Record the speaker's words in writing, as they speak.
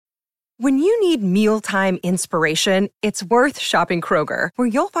When you need mealtime inspiration, it's worth shopping Kroger, where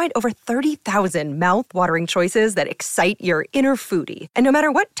you'll find over 30,000 mouth-watering choices that excite your inner foodie. And no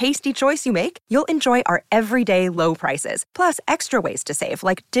matter what tasty choice you make, you'll enjoy our everyday low prices, plus extra ways to save,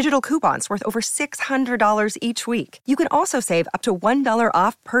 like digital coupons worth over $600 each week. You can also save up to $1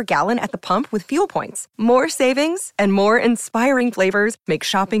 off per gallon at the pump with fuel points. More savings and more inspiring flavors make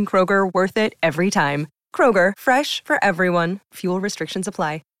shopping Kroger worth it every time. Kroger, fresh for everyone. Fuel restrictions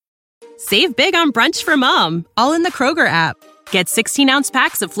apply. Save big on brunch for mom, all in the Kroger app. Get 16-ounce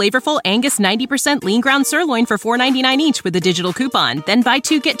packs of flavorful Angus 90% lean ground sirloin for $4.99 each with a digital coupon. Then buy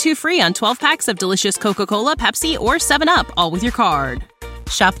 2, get 2 free on 12 packs of delicious Coca-Cola, Pepsi, or 7-Up, all with your card.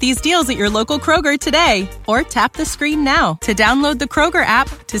 Shop these deals at your local Kroger today, or tap the screen now to download the Kroger app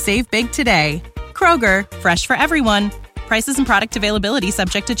to save big today. Kroger, fresh for everyone. Prices and product availability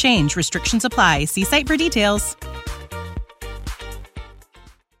subject to change. Restrictions apply. See site for details.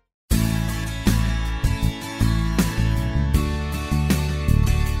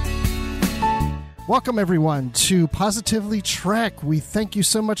 Welcome, everyone, to Positively Trek. We thank you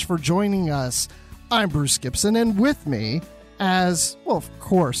so much for joining us. I'm Bruce Gibson, and with me, as, well, of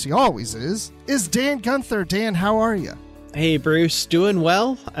course he always is Dan Gunther. Dan, how are you? Hey, Bruce. Doing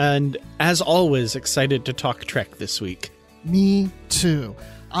well, and as always, excited to talk Trek this week. Me too.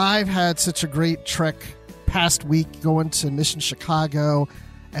 I've had such a great Trek past week going to Mission Chicago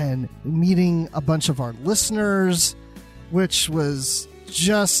and meeting a bunch of our listeners, which was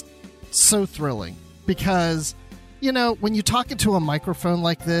just so thrilling because, you know, when you talk into a microphone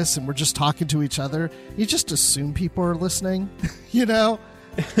like this and we're just talking to each other, you just assume people are listening, you know?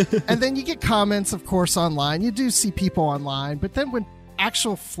 And then you get comments, of course, online. You do see people online, but then when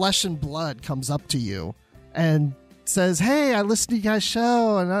actual flesh and blood comes up to you and says, hey, I listened to you guys'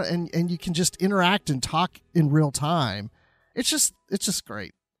 show, and you can just interact and talk in real time, it's just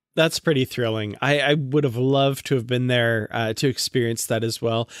great. That's pretty thrilling. I would have loved to have been there to experience that as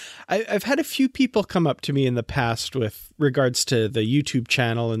well. I've had a few people come up to me in the past with regards to the YouTube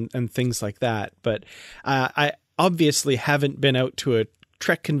channel and things like that, but I obviously haven't been out to a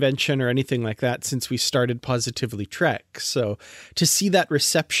Trek convention or anything like that since we started Positively Trek. So to see that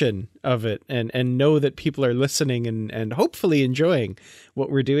reception of it and know that people are listening and hopefully enjoying what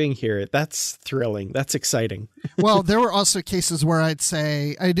we're doing here, that's thrilling. That's exciting. Well, there were also cases where I'd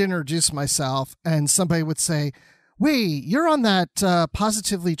introduce myself and somebody would say, wait, you're on that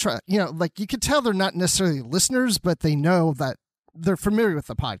Positively Trek, you know, like you could tell they're not necessarily listeners, but they know that they're familiar with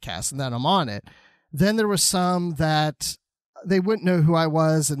the podcast and that I'm on it. Then there was some that they wouldn't know who I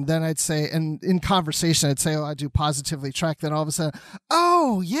was, and then I'd say, and in conversation, I'd say, oh, I do Positively Trek. Then all of a sudden,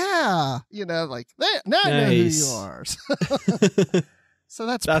 oh, yeah, you know, like, now I know who you are. So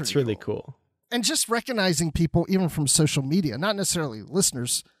that's really cool. And just recognizing people, even from social media, not necessarily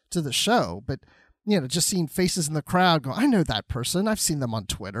listeners to the show, but, you know, just seeing faces in the crowd go, I know that person. I've seen them on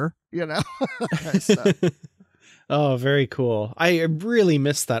Twitter, you know. Oh, very cool. I really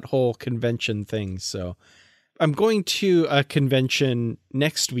missed that whole convention thing, so I'm going to a convention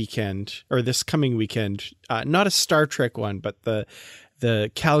next weekend, or this coming weekend, not a Star Trek one, but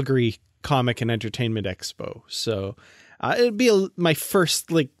the Calgary Comic and Entertainment Expo. So it'd be my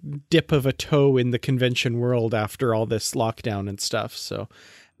first like dip of a toe in the convention world after all this lockdown and stuff. So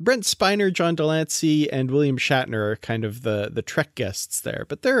Brent Spiner, John Delancey, and William Shatner are kind of the Trek guests there,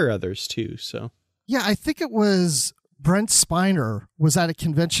 but there are others too. So yeah, I think it was Brent Spiner was at a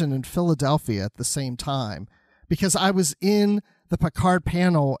convention in Philadelphia at the same time, because I was in the Picard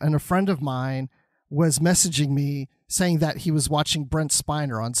panel and a friend of mine was messaging me saying that he was watching Brent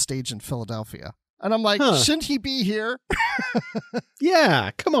Spiner on stage in Philadelphia. And I'm like, shouldn't he be here?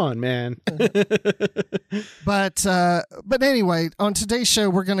 Yeah, come on, man. But anyway, on today's show,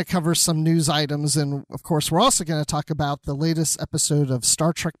 we're going to cover some news items. And of course, we're also going to talk about the latest episode of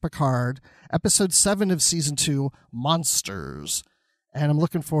Star Trek Picard, episode 7 of season 2, Monsters. And I'm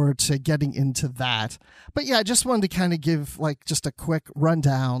looking forward to getting into that. But yeah, I just wanted to kind of give like just a quick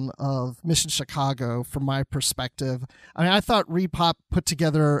rundown of Mission Chicago from my perspective. I mean, I thought Repop put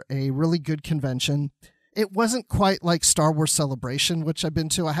together a really good convention. It wasn't quite like Star Wars Celebration, which I've been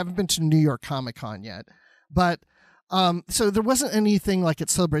to. I haven't been to New York Comic Con yet. But so there wasn't anything like at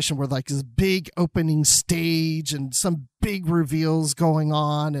Celebration where like this big opening stage and some big reveals going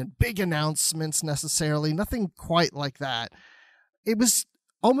on and big announcements necessarily. Nothing quite like that. It was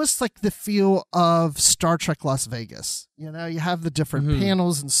almost like the feel of Star Trek Las Vegas. You know, you have the different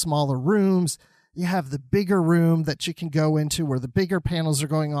panels and smaller rooms. You have the bigger room that you can go into where the bigger panels are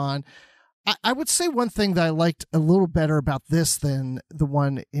going on. I would say one thing that I liked a little better about this than the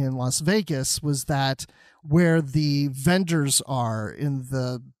one in Las Vegas was that where the vendors are in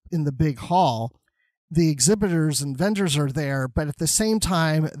the in the big hall, the exhibitors and vendors are there, but at the same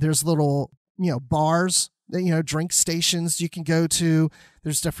time, there's little, bars, drink stations you can go to.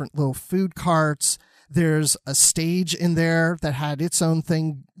 There's different little food carts. There's a stage in there that had its own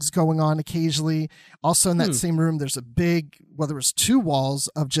things going on occasionally. Also in that same room, there's there was 2 walls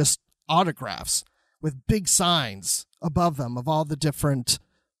of just autographs with big signs above them of all the different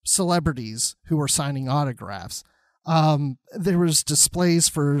celebrities who were signing autographs. There was displays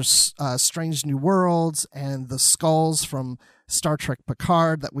for Strange New Worlds and the skulls from Star Trek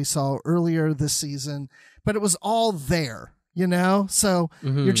Picard that we saw earlier this season, but it was all there, So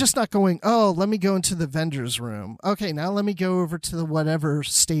you're just not going, oh, let me go into the vendor's room. Okay, now let me go over to the whatever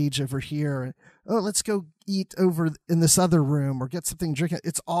stage over here. Oh, let's go eat over in this other room or get something to drink.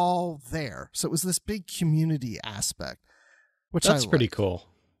 It's all there. So it was this big community aspect, which that's pretty cool.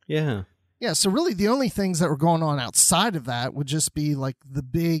 Yeah. Yeah, so really the only things that were going on outside of that would just be like the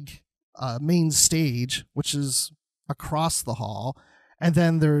big main stage, which is across the hall. And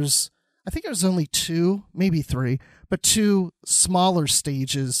then I think there's only 2, maybe 3, but 2 smaller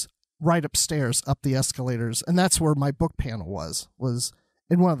stages right upstairs, up the escalators. And that's where my book panel was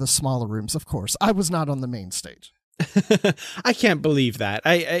in one of the smaller rooms, of course. I was not on the main stage. I can't believe that.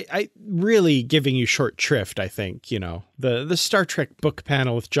 I really giving you short shrift, I think, the Star Trek book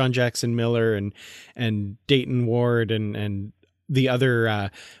panel with John Jackson Miller and Dayton Ward and the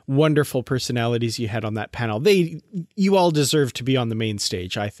other wonderful personalities you had on that panel. You all deserve to be on the main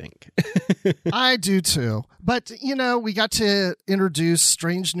stage, I think. I do too. But, we got to introduce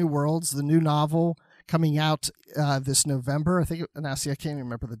Strange New Worlds, the new novel coming out this November. I can't even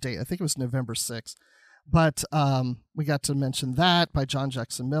remember the date. I think it was November 6th. But we got to mention that by John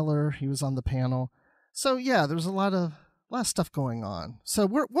Jackson Miller. He was on the panel. So, yeah, there's a lot of stuff going on. So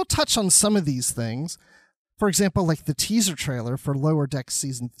we'll touch on some of these things. For example, like the teaser trailer for Lower Decks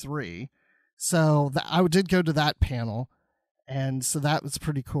Season 3. So I did go to that panel, and so that was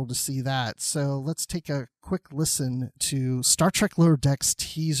pretty cool to see that. So let's take a quick listen to Star Trek Lower Decks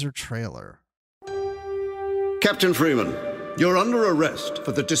teaser trailer. Captain Freeman, you're under arrest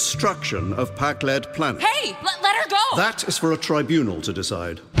for the destruction of Pakled Planet. Hey, let her go! That is for a tribunal to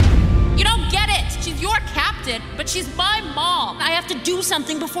decide. You don't get it! She's your captain, but she's my mom. I have to do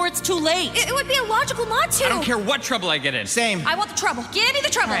something before it's too late. It would be illogical not to. I don't care what trouble I get in. Same. I want the trouble. Give me the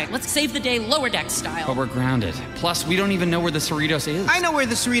trouble. All right, let's save the day Lower Deck style. But we're grounded. Plus, we don't even know where the Cerritos is. I know where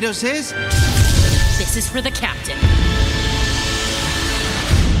the Cerritos is. This is for the captain.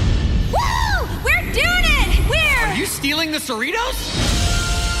 Woo! We're doing it! Are you stealing the Cerritos?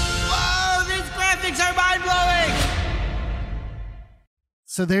 Whoa, these graphics are mind-blowing!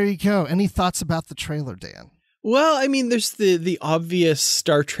 So there you go. Any thoughts about the trailer, Dan? Well, I mean, there's the obvious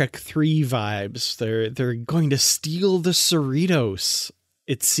Star Trek 3 vibes. They're going to steal the Cerritos,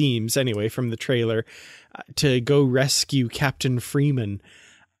 it seems, anyway, from the trailer, to go rescue Captain Freeman.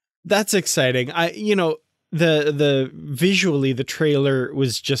 That's exciting. The visually, the trailer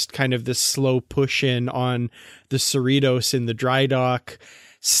was just kind of this slow push in on the Cerritos in the dry dock,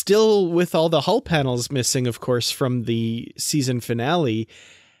 still with all the hull panels missing, of course, from the season finale.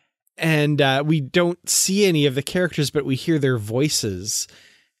 And we don't see any of the characters, but we hear their voices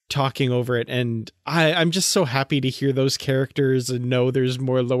talking over it. And I'm just so happy to hear those characters and know there's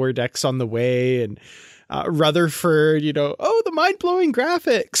more Lower Decks on the way. And Rutherford, the mind-blowing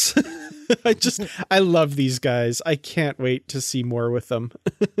graphics. I love these guys. I can't wait to see more with them.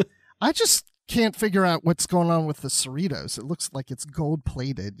 I just can't figure out what's going on with the Cerritos. It looks like it's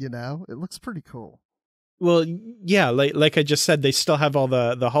gold-plated, It looks pretty cool. Well, yeah, like I just said, they still have all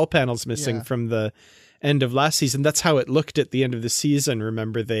the hull panels missing from the end of last season. That's how it looked at the end of the season.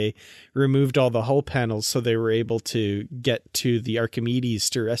 Remember, they removed all the hull panels so they were able to get to the Archimedes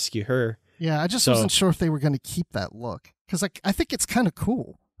to rescue her. Yeah, I just wasn't sure if they were going to keep that look, because I think it's kind of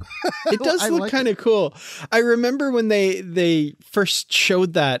cool. It does look kind of cool. I remember when they first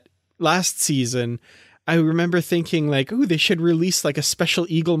showed that last season, I remember thinking like, oh, they should release like a special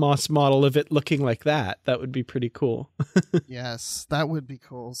Eaglemoss model of it looking like that. That would be pretty cool. Yes, that would be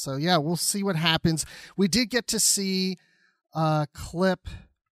cool. So yeah, we'll see what happens. We did get to see a clip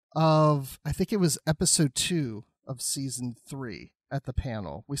of, I think it was episode 2 of season 3 at the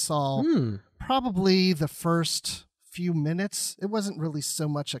panel. We saw probably the first few minutes. It wasn't really so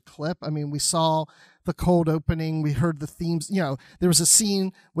much a clip. I mean, we saw the cold opening. We heard the themes. There was a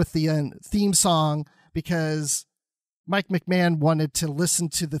scene with the theme song because Mike McMahon wanted to listen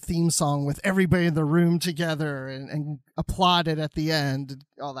to the theme song with everybody in the room together and applaud it at the end and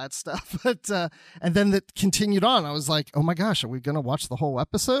all that stuff. But and then it continued on. I was like, oh my gosh, are we going to watch the whole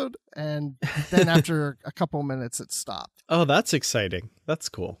episode? And then after a couple minutes, it stopped. Oh, that's exciting. That's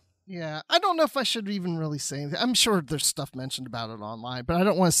cool. Yeah, I don't know if I should even really say anything. I'm sure there's stuff mentioned about it online, but I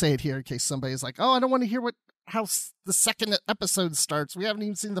don't want to say it here in case somebody's like, oh, I don't want to hear how the second episode starts. We haven't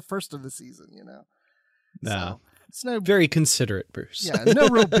even seen the first of the season, you know? No. So, it's no very considerate, Bruce. Yeah, no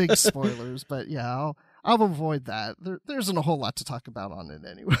real big spoilers, but yeah, I'll avoid that. There isn't a whole lot to talk about on it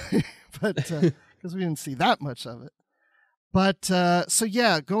anyway, but because we didn't see that much of it. But so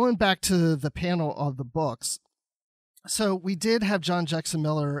yeah, going back to the panel of the books. So we did have John Jackson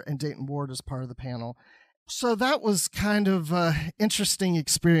Miller and Dayton Ward as part of the panel. So that was kind of an interesting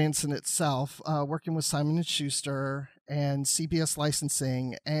experience in itself, working with Simon & Schuster and CBS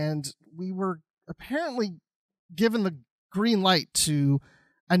Licensing. And we were apparently given the green light to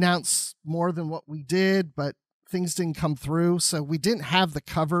announce more than what we did, but things didn't come through. So we didn't have the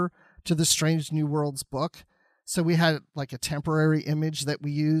cover to the Strange New Worlds book. So we had like a temporary image that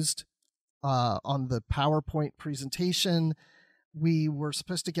we used on the PowerPoint presentation. We were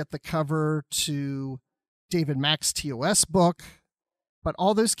supposed to get the cover to David Mack's TOS book, but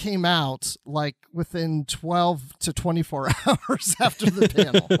all those came out like within 12 to 24 hours after the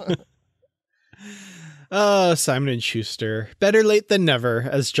panel. Oh, Simon & Schuster. Better late than never,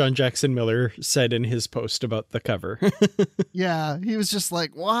 as John Jackson Miller said in his post about the cover. Yeah, he was just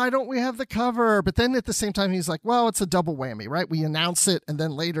like, why don't we have the cover? But then at the same time, he's like, well, it's a double whammy, right? We announce it, and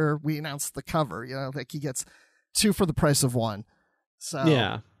then later we announce the cover. You know, like he gets 2 for the price of 1. So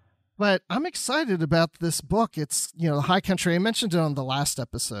yeah. But I'm excited about this book. It's, you know, the High Country. I mentioned it on the last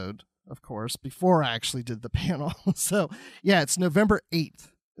episode, of course, before I actually did the panel. So yeah, it's November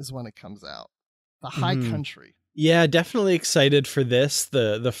 8th is when it comes out. The High Country. Yeah, definitely excited for this,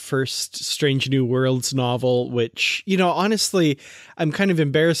 the first Strange New Worlds novel, which, you know, honestly, I'm kind of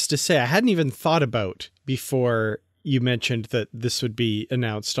embarrassed to say I hadn't even thought about before you mentioned that this would be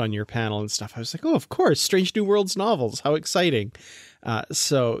announced on your panel and stuff. I was like, oh, of course, Strange New Worlds novels. How exciting.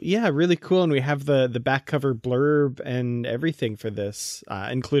 So, yeah, really cool. And we have the back cover blurb and everything for this,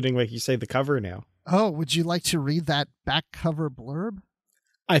 including, like you say, the cover now. Oh, would you like to read that back cover blurb?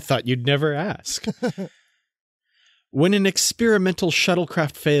 I thought you'd never ask. When an experimental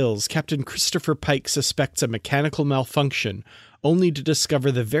shuttlecraft fails, Captain Christopher Pike suspects a mechanical malfunction, only to discover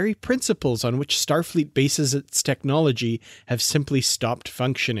the very principles on which Starfleet bases its technology have simply stopped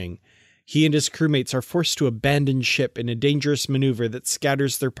functioning. He and his crewmates are forced to abandon ship in a dangerous maneuver that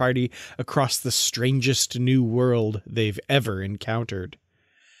scatters their party across the strangest new world they've ever encountered.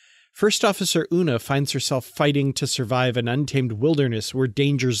 First Officer Una finds herself fighting to survive an untamed wilderness where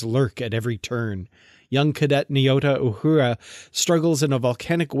dangers lurk at every turn. Young Cadet Nyota Uhura struggles in a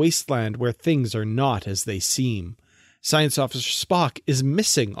volcanic wasteland where things are not as they seem. Science Officer Spock is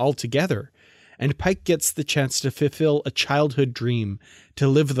missing altogether, and Pike gets the chance to fulfill a childhood dream, to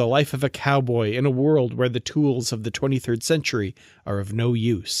live the life of a cowboy in a world where the tools of the 23rd century are of no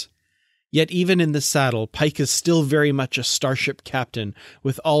use. Yet even in the saddle, Pike is still very much a starship captain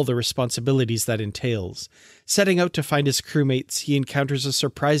with all the responsibilities that entails. Setting out to find his crewmates, he encounters a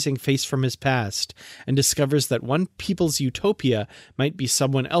surprising face from his past and discovers that one people's utopia might be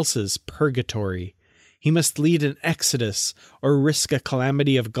someone else's purgatory. He must lead an exodus or risk a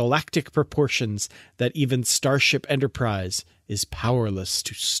calamity of galactic proportions that even Starship Enterprise is powerless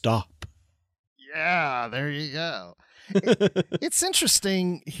to stop. Yeah, there you go. It's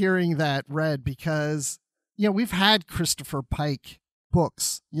interesting hearing that read because, you know, we've had Christopher Pike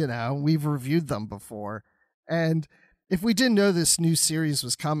books, you know, we've reviewed them before. And if we didn't know this new series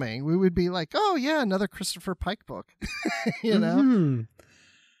was coming, we would be like, oh, yeah, another Christopher Pike book, you know? Mm-hmm.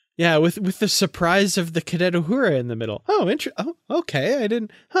 Yeah, with the surprise of the Cadet Uhura in the middle. Oh, okay, I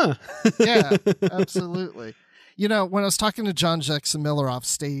didn't, huh? Yeah, absolutely. You know, when I was talking to John Jackson Miller off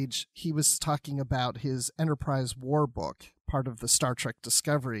stage, he was talking about his Enterprise War book, part of the Star Trek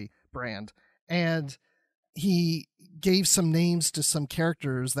Discovery brand. And he gave some names to some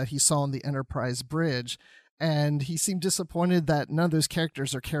characters that he saw on the Enterprise bridge. And he seemed disappointed that none of those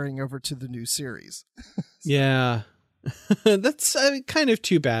characters are carrying over to the new series. Yeah. That's kind of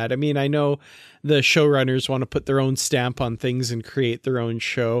too bad. I mean, I know the showrunners want to put their own stamp on things and create their own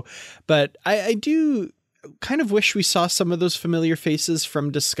show, but I do kind of wish we saw some of those familiar faces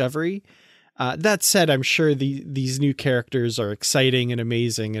from Discovery. That said, I'm sure these new characters are exciting and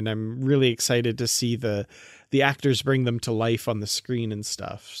amazing, and I'm really excited to see the actors bring them to life on the screen and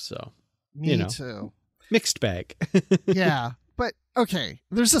stuff. So, Me too. Mixed bag. Yeah, but okay,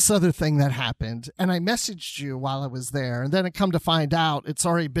 there's this other thing that happened, and I messaged you while I was there, and then I come to find out it's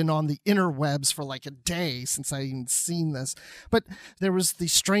already been on the interwebs for like a day since I even seen this. But there was the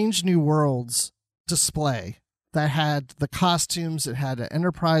Strange New Worlds display that had the costumes, it had an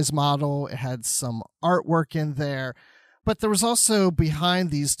Enterprise model, it had some artwork in there. But there was also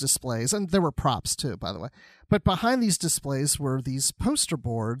behind these displays, and there were props too, by the way, but behind these displays were these poster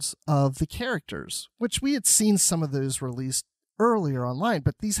boards of the characters, which we had seen some of those released earlier online,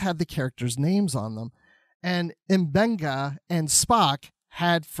 but these had the characters' names on them. And Mbenga and Spock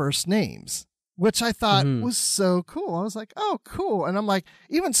had first names, which I thought was so cool. I was like, oh, cool. And I'm like,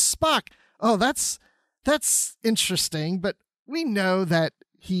 even Spock, oh, that's interesting, but we know that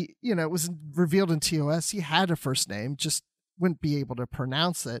he, it was revealed in TOS, he had a first name, just wouldn't be able to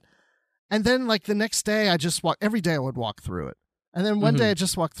pronounce it. And then like the next day every day I would walk through it. And then one day I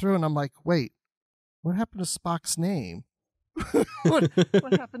just walked through and I'm like, wait, what happened to Spock's name? what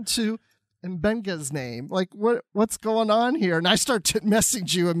happened to Mbenga's name? Like what's going on here? And I started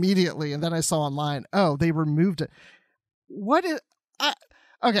messaging you immediately, and then I saw online, oh, they removed it.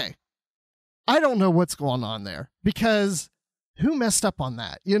 Okay. I don't know what's going on there, because who messed up on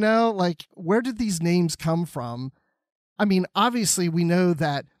that? Like, where did these names come from? I mean, obviously we know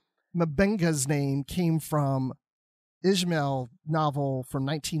that Mbenga's name came from Ishmael novel from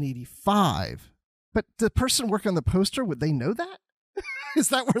 1985, but the person working on the poster, would they know that? Is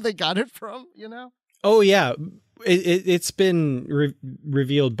that where they got it from? Oh yeah, it's been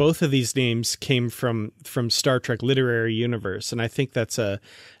revealed. Both of these names came from Star Trek Literary Universe, and I think that's a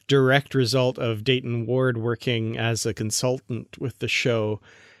direct result of Dayton Ward working as a consultant with the show.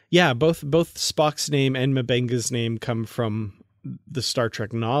 Yeah, both Spock's name and Mbenga's name come from the Star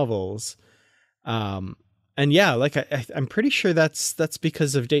Trek novels, and yeah, like I'm pretty sure that's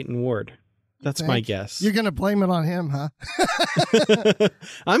because of Dayton Ward. That's my guess. You're going to blame it on him, huh?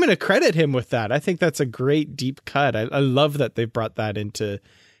 I'm going to credit him with that. I think that's a great deep cut. I love that they brought that into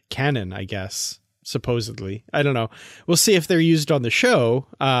canon, I guess, supposedly. I don't know. We'll see if they're used on the show.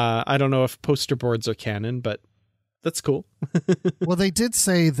 I don't know if poster boards are canon, but that's cool. Well, they did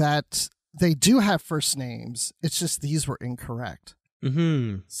say that they do have first names. It's just these were incorrect.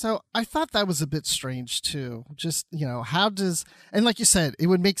 Mm-hmm. So I thought that was a bit strange too. Just, how does, and like you said, it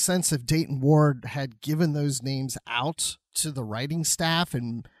would make sense if Dayton Ward had given those names out to the writing staff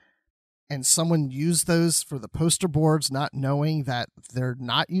and someone used those for the poster boards, not knowing that they're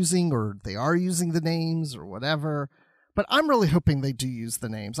not using, or they are using the names or whatever. But I'm really hoping they do use the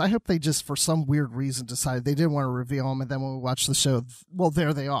names. I hope they just, for some weird reason, decided they didn't want to reveal them. And then when we watch the show, well,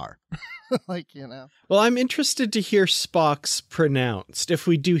 there they are. Well, I'm interested to hear Spock's pronounced, if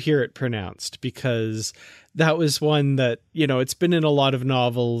we do hear it pronounced, because that was one that, it's been in a lot of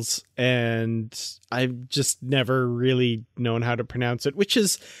novels and I've just never really known how to pronounce it, which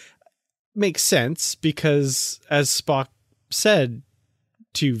makes sense because, as Spock said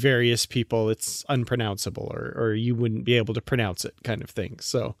to various people, it's unpronounceable or you wouldn't be able to pronounce it, kind of thing.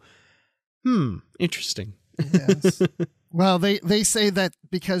 So, interesting. Yes. Well, they say that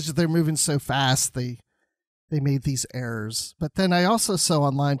because they're moving so fast, they made these errors. But then I also saw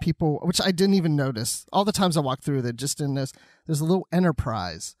online people, which I didn't even notice, all the times I walked through that, just didn't notice, there's a little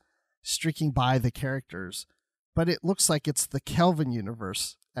Enterprise streaking by the characters, but it looks like it's the Kelvin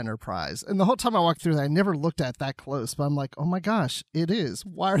universe Enterprise. And the whole time I walked through that, I never looked at that close, but I'm like, oh my gosh, it is.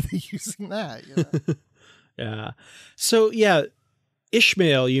 Why are they using that? Yeah. So yeah,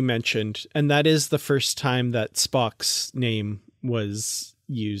 Ishmael you mentioned, and that is the first time that Spock's name was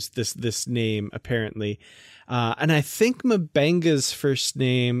used, this name apparently. And I think Mbenga's first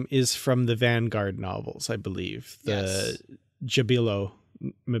name is from the Vanguard novels, I believe. The Jabilo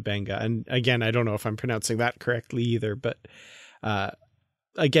Mbenga. And again, I don't know if I'm pronouncing that correctly either, but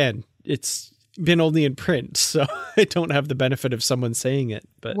again, it's been only in print, so I don't have the benefit of someone saying it.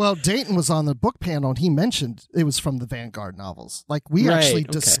 But well, Dayton was on the book panel and he mentioned it was from the Vanguard novels. Like we actually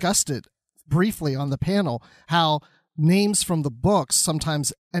discussed it briefly on the panel, how names from the books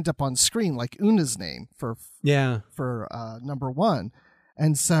sometimes end up on screen, like Una's name for number one.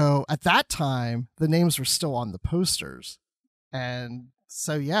 And so at that time, the names were still on the posters. And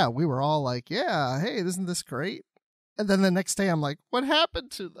so, yeah, we were all like, yeah, hey, isn't this great? And then the next day I'm like, what happened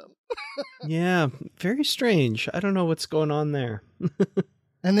to them? Yeah, very strange. I don't know what's going on there.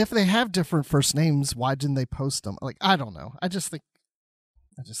 And if they have different first names, why didn't they post them? Like, I don't know. I just think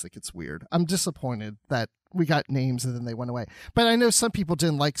it's weird. I'm disappointed that we got names and then they went away. But I know some people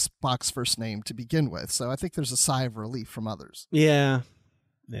didn't like Spock's first name to begin with, so I think there's a sigh of relief from others. Yeah.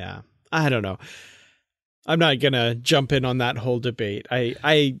 Yeah. I don't know. I'm not going to jump in on that whole debate.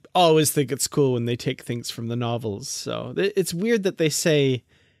 I always think it's cool when they take things from the novels. So it's weird that they say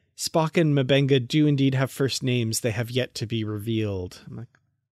Spock and M'Benga do indeed have first names. They have yet to be revealed. I'm like,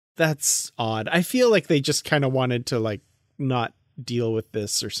 that's odd. I feel like they just kind of wanted to like not deal with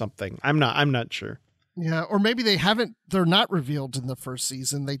this or something. I'm not sure. Yeah, or maybe they're not revealed in the first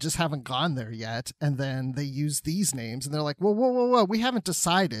season. They just haven't gone there yet. And then they use these names and they're like, whoa, we haven't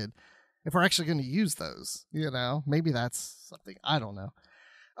decided if we're actually going to use those. Maybe that's something. I don't know.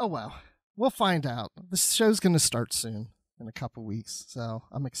 Oh, well, we'll find out. The show's going to start soon in a couple weeks. So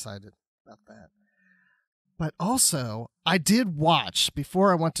I'm excited about that. But also, I did watch,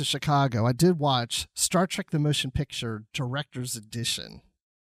 before I went to Chicago, Star Trek The Motion Picture Director's Edition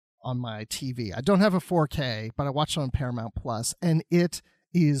on my TV. I don't have a 4K, but I watched it on Paramount Plus, and it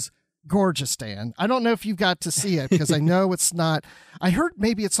is gorgeous, Dan. I don't know if you got to see it, because I know it's not. I heard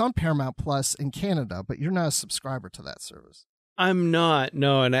maybe it's on Paramount Plus in Canada, but you're not a subscriber to that service. I'm not,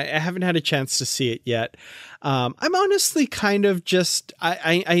 no, and I haven't had a chance to see it yet. I'm honestly kind of just,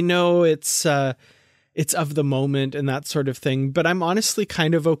 I know it's of the moment and that sort of thing, but I'm honestly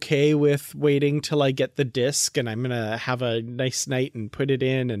kind of okay with waiting till I get the disc and I'm going to have a nice night and put it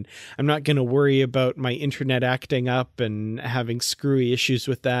in, and I'm not going to worry about my internet acting up and having screwy issues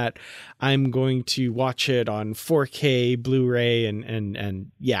with that. I'm going to watch it on 4K Blu-ray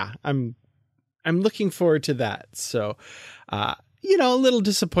and yeah, I'm looking forward to that. So, a little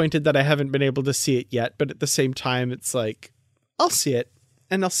disappointed that I haven't been able to see it yet, but at the same time, it's like, I'll see it.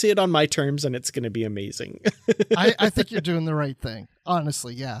 And I'll see it on my terms, and it's going to be amazing. I think you're doing the right thing.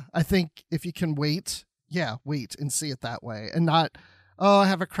 Honestly, yeah. I think if you can wait and see it that way. And not, I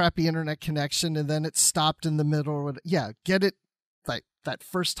have a crappy internet connection, and then it stopped in the middle. Yeah, get it like that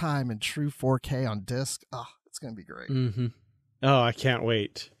first time in true 4K on disc. Oh, it's going to be great. Mm-hmm. Oh, I can't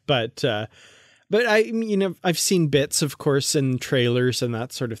wait. But I've seen bits, of course, in trailers and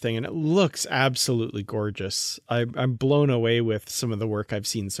that sort of thing, and it looks absolutely gorgeous. I'm blown away with some of the work I've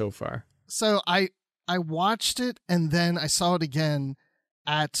seen so far. So I watched it, and then I saw it again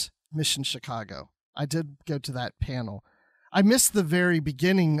at Mission Chicago. I did go to that panel. I missed the very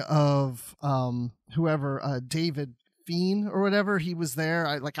beginning of David Fiend or whatever, he was there.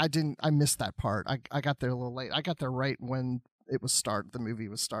 I missed that part. I got there a little late. I got there right when the movie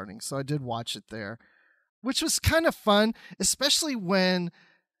was starting. So I did watch it there, which was kind of fun, especially when,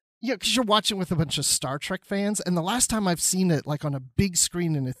 because you're watching with a bunch of Star Trek fans. And the last time I've seen it like on a big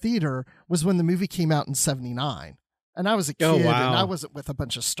screen in a theater was when the movie came out in 1979. And I was a kid, and I wasn't with a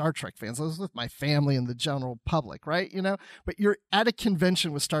bunch of Star Trek fans. I was with my family and the general public, right? But you're at a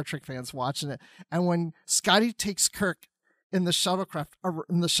convention with Star Trek fans watching it. And when Scotty takes Kirk in the shuttle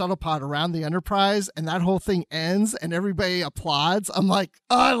pod around the Enterprise, and that whole thing ends and everybody applauds, I'm like,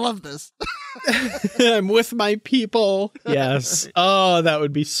 oh, I love this. I'm with my people. Yes. Oh, that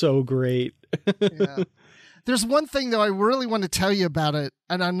would be so great. Yeah. There's one thing though I really want to tell you about it,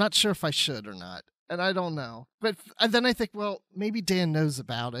 and I'm not sure if I should or not, and I don't know. But then I think, well, maybe Dan knows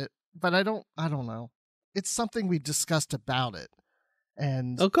about it, but I don't know. It's something we discussed about it.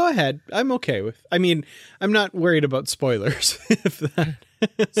 And go ahead. I'm okay with. I'm not worried about spoilers.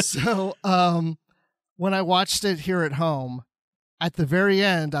 So, when I watched it here at home, at the very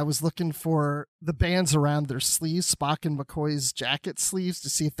end, I was looking for the bands around their sleeves, Spock and McCoy's jacket sleeves, to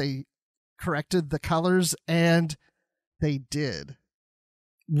see if they corrected the colors, and they did.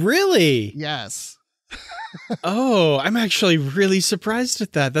 Really? Yes. Oh, I'm actually really surprised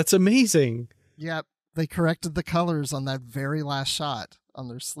at that. That's amazing. Yep. They corrected the colors on that very last shot on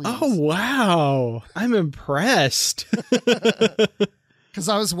their sleeves. Oh, wow. I'm impressed. Because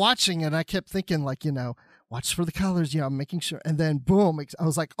I was watching and I kept thinking, watch for the colors, I'm making sure. And then, boom, I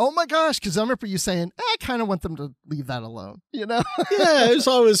was like, oh my gosh, because I remember you saying, I kind of want them to leave that alone, Yeah, it's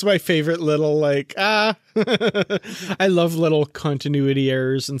always my favorite little, I love little continuity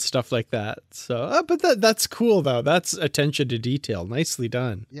errors and stuff like that. So, but that's cool, though. That's attention to detail. Nicely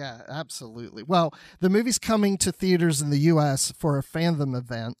done. Yeah, absolutely. Well, the movie's coming to theaters in the U.S. for a fandom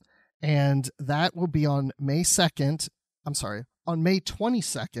event, and that will be on May 22nd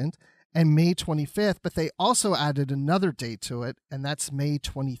and May 25th, but they also added another date to it, and that's May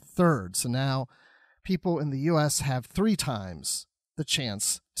 23rd. So now people in the U.S. have 3 times the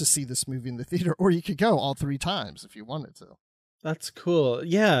chance to see this movie in the theater, or you could go all 3 times if you wanted to. That's cool.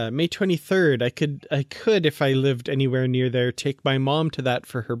 Yeah, May 23rd. I could, if I lived anywhere near there, take my mom to that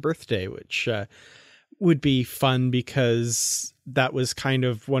for her birthday, which would be fun because that was kind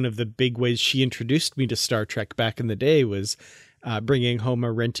of one of the big ways she introduced me to Star Trek back in the day, was bringing home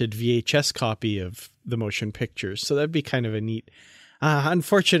a rented VHS copy of the motion pictures. So that'd be kind of a neat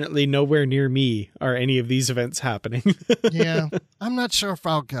Unfortunately, nowhere near me are any of these events happening. Yeah, I'm not sure if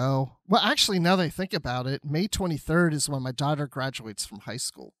I'll go. Well, actually, now that I think about it, May 23rd is when my daughter graduates from high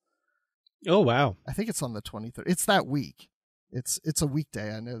school. Oh, wow. I think it's on the 23rd. It's that week. It's a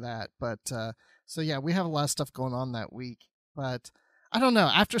weekday, I know that. But so yeah, we have a lot of stuff going on that week. But I don't know.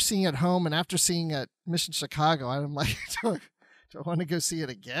 After seeing it home and after seeing it Mission Chicago, I'm like, do I want to go see it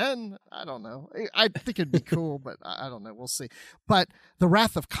again? I don't know. I think it'd be cool, but I don't know. We'll see. But The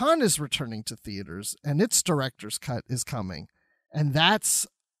Wrath of Khan is returning to theaters, and its director's cut is coming. And that's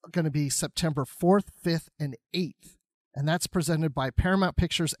going to be September 4th, 5th, and 8th. And that's presented by Paramount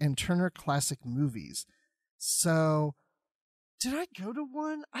Pictures and Turner Classic Movies. So, did I go to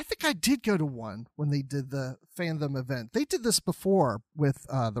one? I think I did go to one when they did the fandom event. They did this before with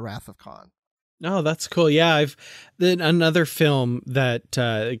The Wrath of Khan. Oh, that's cool. Yeah, then another film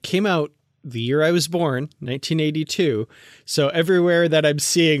that came out the year I was born, 1982. So everywhere that I'm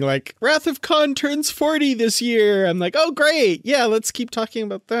seeing like Wrath of Khan turns 40 this year, I'm like, oh, great. Yeah, let's keep talking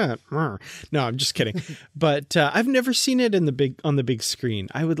about that. No, I'm just kidding. But I've never seen it on the big screen.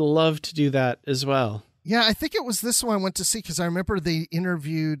 I would love to do that as well. Yeah, I think it was this one I went to see because I remember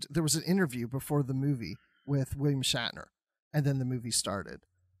there was an interview before the movie with William Shatner, and then the movie started.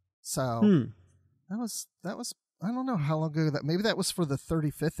 So that was I don't know how long ago maybe that was for the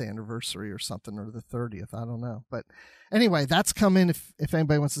 35th anniversary or something, or the 30th. I don't know. But anyway, that's coming. If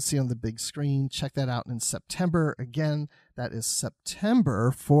anybody wants to see on the big screen, check that out in September. Again, that is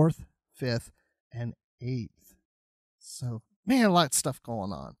September 4th, 5th, and 8th. So, man, a lot of stuff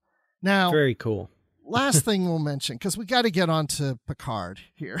going on. Now, very cool. Last thing we'll mention, because we got to get on to Picard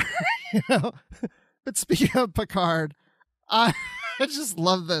here. But speaking of Picard, I just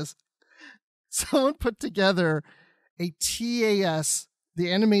love this. Someone put together a TAS,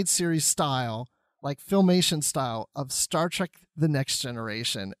 the animated series style, like Filmation style of Star Trek The Next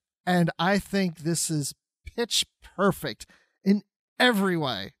Generation. And I think this is pitch perfect in every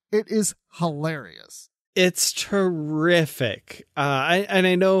way. It is hilarious. It's terrific. And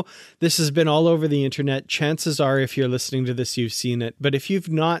I know this has been all over the internet. Chances are, if you're listening to this, you've seen it. But if you've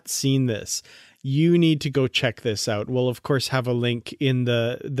not seen this, you need to go check this out. We'll, of course, have a link in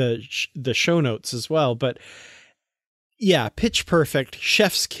the show notes as well. But yeah, pitch perfect.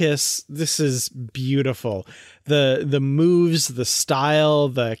 Chef's kiss. This is beautiful. The moves, the style,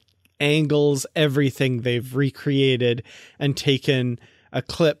 the angles, everything they've recreated and taken a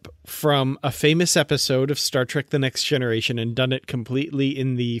clip from a famous episode of Star Trek The Next Generation and done it completely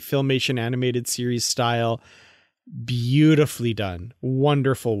in the Filmation animated series style. Beautifully done.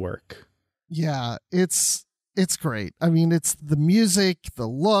 Wonderful work. Yeah, it's great. I mean, it's the music, the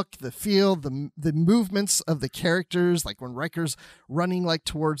look, the feel, the movements of the characters, like when Riker's running like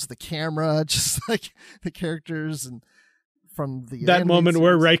towards the camera, just like the characters and from the that moment series.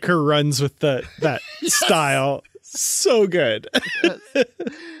 Where Riker runs with that yes. style. So good.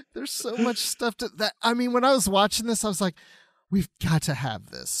 There's so much stuff that I mean, when I was watching this, I was like, we've got to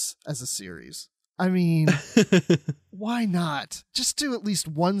have this as a series. I mean, why not? Just do at least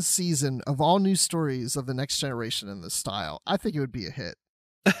one season of all new stories of The Next Generation in this style. I think it would be a hit.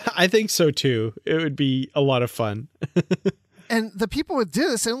 I think so too. It would be a lot of fun. And the people who did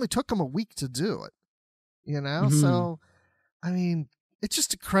this, it only took them a week to do it. You know? Mm-hmm. So, I mean, it's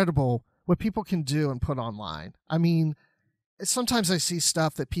just incredible what people can do and put online. I mean, sometimes I see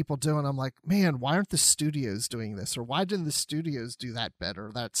stuff that people do and I'm like, man, why aren't the studios doing this? Or why didn't the studios do that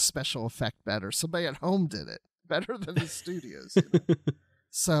better? That special effect better? Somebody at home did it better than the studios. You know?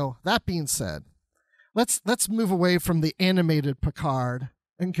 So that being said, let's move away from the animated Picard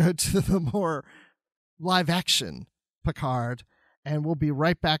and go to the more live action Picard. And we'll be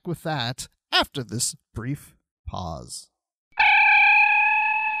right back with that after this brief pause.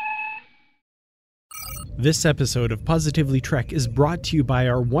 This episode of Positively Trek is brought to you by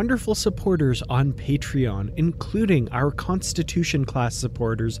our wonderful supporters on Patreon, including our Constitution class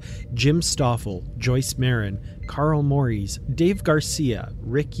supporters Jim Stoffel, Joyce Marin, Carl Morris, Dave Garcia,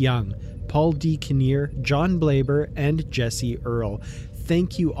 Rick Young, Paul D. Kinnear, John Blaber, and Jesse Earl.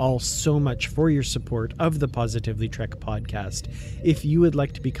 Thank you all so much for your support of the Positively Trek podcast. If you would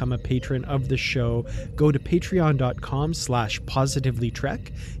like to become a patron of the show, go to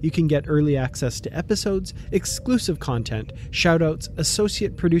patreon.com/positivelytrek. You can get early access to episodes, exclusive content, shoutouts,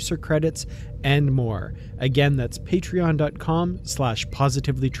 associate producer credits, and more. Again, that's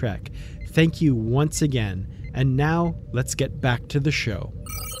patreon.com/positivelytrek. Thank you once again. And now let's get back to the show.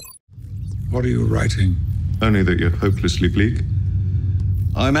 What are you writing? Only that you're hopelessly bleak.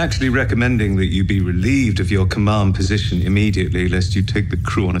 I'm actually recommending that you be relieved of your command position immediately, lest you take the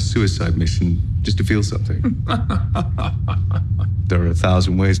crew on a suicide mission. just to feel something. There are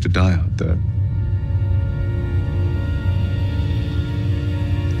 1,000 ways to die out there.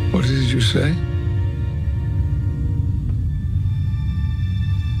 What did you say?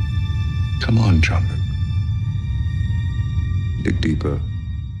 Come on, John. Dig deeper.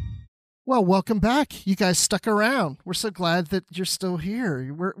 Well, welcome back. You guys stuck around. We're so glad that you're still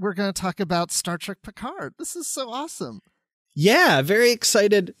here. We're going to talk about Star Trek Picard. This is so awesome. Yeah, very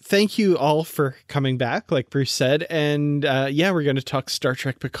excited. Thank you all for coming back, like Bruce said. And we're going to talk Star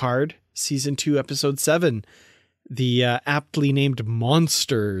Trek Picard, Season 2, Episode 7, the aptly named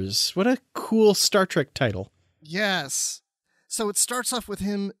Monsters. What a cool Star Trek title. Yes. So it starts off with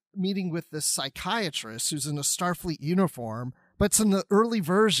him meeting with this psychiatrist who's in a Starfleet uniform, but it's in the early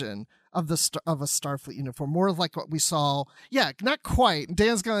version of a Starfleet uniform, more like what we saw. Yeah, not quite.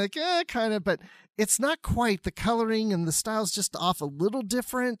 Dan's going like, kind of, but it's not quite. The coloring and the style's just off a little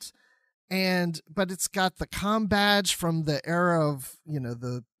different, but it's got the comm badge from the era of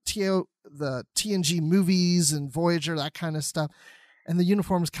the TNG movies and Voyager, that kind of stuff, and the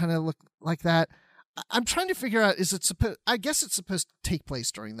uniforms kind of look like that. I'm trying to figure out, I guess it's supposed to take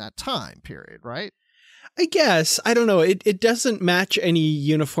place during that time period, right? I guess. I don't know. It doesn't match any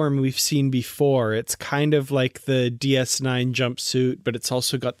uniform we've seen before. It's kind of like the DS9 jumpsuit, but it's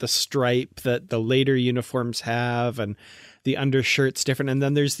also got the stripe that the later uniforms have, and the undershirt's different. And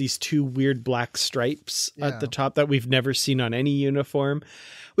then there's these two weird black stripes at the top that we've never seen on any uniform,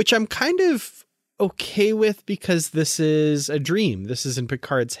 which I'm kind of okay with because this is a dream. This is in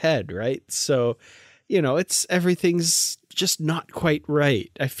Picard's head, right? So, everything's just not quite right.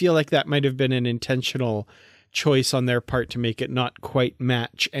 I feel like that might have been an intentional choice on their part to make it not quite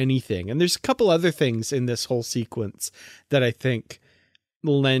match anything. And there's a couple other things in this whole sequence that I think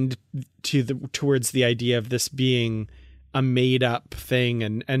lend towards the idea of this being a made up thing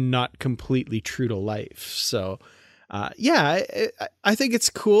and not completely true to life. So, I think it's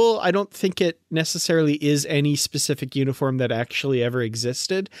cool. I don't think it necessarily is any specific uniform that actually ever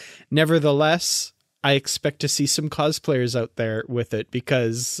existed. Nevertheless, I expect to see some cosplayers out there with it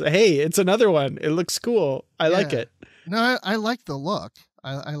because, hey, it's another one. It looks cool. I like it. No, I like the look.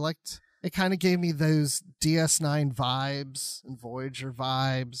 I liked it. Kind of gave me those DS9 vibes and Voyager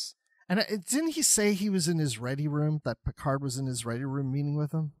vibes. And didn't he say he was in his ready room, that Picard was in his ready room meeting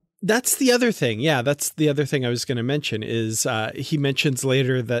with him? That's the other thing. Yeah, that's the other thing I was going to mention is he mentions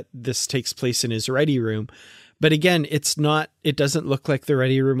later that this takes place in his ready room. But again, it doesn't look like the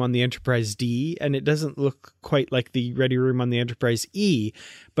ready room on the Enterprise D, and it doesn't look quite like the ready room on the Enterprise E,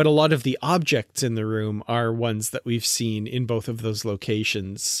 but a lot of the objects in the room are ones that we've seen in both of those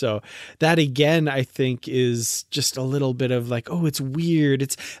locations. So that again, I think is just a little bit of like, oh, it's weird.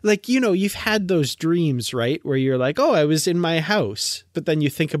 It's like, you've had those dreams, right? Where you're like, oh, I was in my house, but then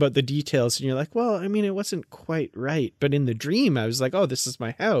you think about the details and you're like, well, I mean, it wasn't quite right. But in the dream, I was like, oh, this is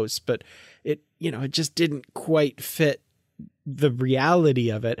my house, but it just didn't quite fit the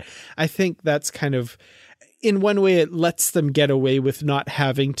reality of it. I think that's kind of, in one way, it lets them get away with not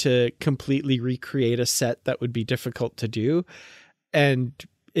having to completely recreate a set that would be difficult to do. And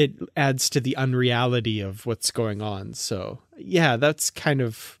it adds to the unreality of what's going on. So yeah, that's kind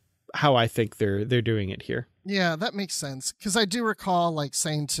of how I think they're doing it here. Yeah, that makes sense. Because I do recall like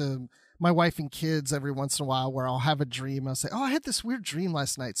saying to my wife and kids every once in a while where I'll have a dream. I'll say, oh, I had this weird dream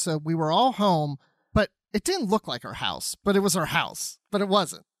last night. So we were all home, but it didn't look like our house, but it was our house, but it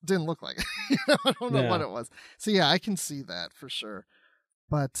wasn't. It didn't look like it. I don't know what it was. So yeah, I can see that for sure.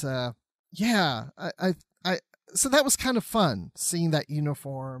 But so that was kind of fun seeing that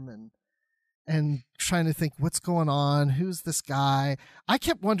uniform and trying to think what's going on. Who's this guy? I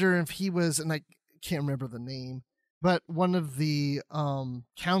kept wondering if he was, and I can't remember the name, but one of the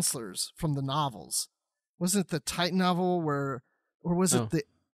counselors from the novels. Wasn't it the Titan novel or was it the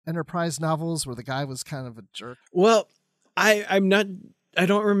Enterprise novels where the guy was kind of a jerk? Well, I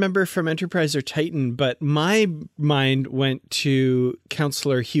don't remember from Enterprise or Titan, but my mind went to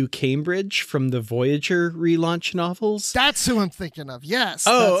Counselor Hugh Cambridge from the Voyager relaunch novels. That's who I'm thinking of. Yes.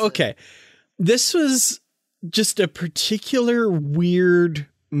 Oh, okay. This was just a particular weird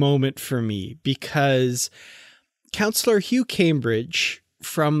moment for me because Counselor Hugh Cambridge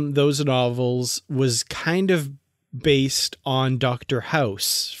from those novels was kind of based on Dr.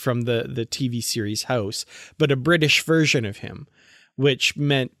 House from the TV series House, but a British version of him, which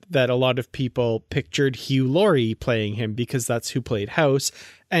meant that a lot of people pictured Hugh Laurie playing him because that's who played House.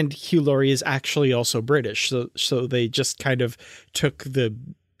 And Hugh Laurie is actually also British. So they just kind of took the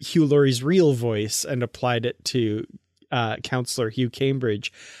Hugh Laurie's real voice and applied it to Counselor Hugh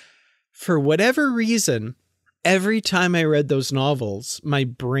Cambridge. For whatever reason, every time I read those novels, my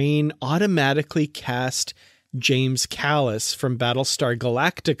brain automatically cast James Callis from Battlestar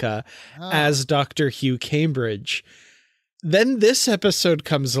Galactica as Dr. Hugh Cambridge. Then this episode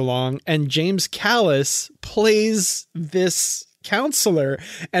comes along and James Callis plays this counselor,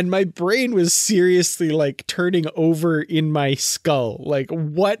 and my brain was seriously like turning over in my skull. Like,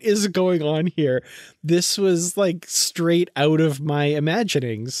 what is going on here? This was like straight out of my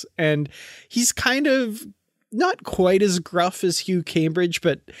imaginings. And he's kind of not quite as gruff as Hugh Cambridge,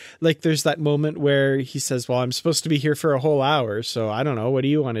 but like there's that moment where he says, well, I'm supposed to be here for a whole hour, so I don't know, what do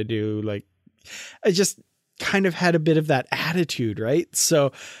you want to do? Like, I just kind of had a bit of that attitude, right?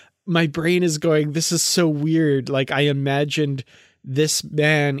 So my brain is going, this is so weird. Like, I imagined this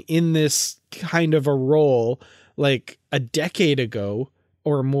man in this kind of a role like a decade ago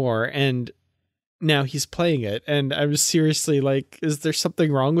or more, and now he's playing it. And I was seriously like, is there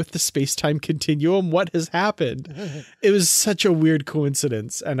something wrong with the space-time continuum? What has happened? It was such a weird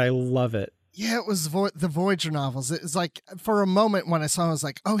coincidence, and I love it. Yeah, it was the Voyager novels. It was like, for a moment when I saw him, I was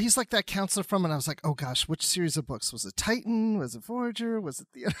like, oh, he's like that counselor from, and I was like, oh gosh, which series of books? Was it Titan? Was it Voyager? Was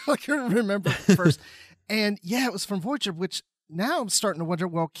it I couldn't remember first. And yeah, it was from Voyager, which now I'm starting to wonder,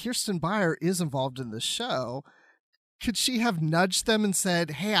 well, Kirsten Beyer is involved in the show. Could she have nudged them and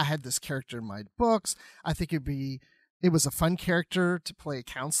said, hey, I had this character in my books. I think it was a fun character to play a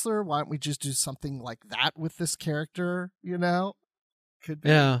counselor. Why don't we just do something like that with this character? You know? Could be.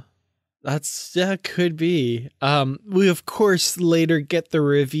 Yeah. Could be. We of course later get the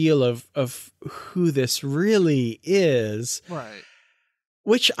reveal of who this really is. Right.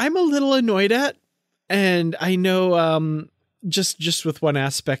 Which I'm a little annoyed at. And I know, just with one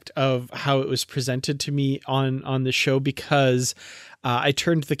aspect of how it was presented to me on the show, because I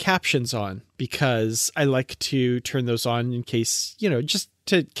turned the captions on, because I like to turn those on in case, just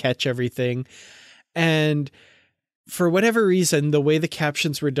to catch everything. And for whatever reason, the way the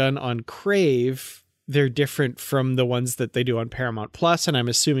captions were done on Crave, they're different from the ones that they do on Paramount Plus, and I'm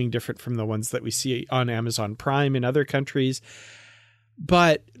assuming different from the ones that we see on Amazon Prime in other countries.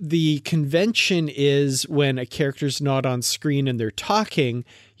 But the convention is when a character's not on screen and they're talking,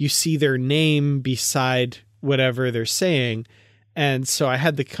 you see their name beside whatever they're saying. And so I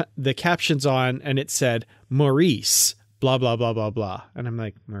had the captions on, and it said, Maurice, blah, blah, blah, blah, blah. And I'm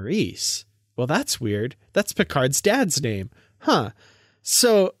like, Maurice? Well, that's weird. That's Picard's dad's name. Huh.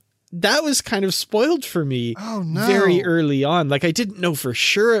 So that was kind of spoiled for me very early on. Like, I didn't know for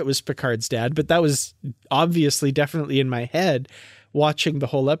sure it was Picard's dad, but that was obviously definitely in my head watching the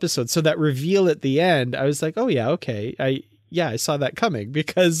whole episode. So that reveal at the end, I was like, oh yeah, okay. I saw that coming,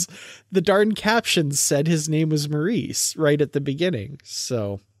 because the darn captions said his name was Maurice right at the beginning.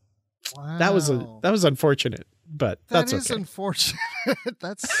 So that was unfortunate, but that's okay. That is unfortunate.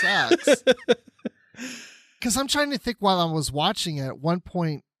 That sucks. Because I'm trying to think while I was watching it, at one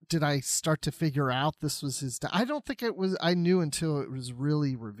point, did I start to figure out this was his dad? I don't think I knew until it was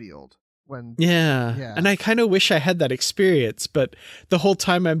really revealed. Yeah. And I kind of wish I had that experience, but the whole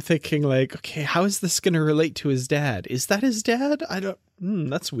time I'm thinking like, okay, how is this going to relate to his dad? Is that his dad?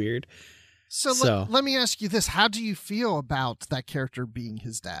 That's weird. So let me ask you this. How do you feel about that character being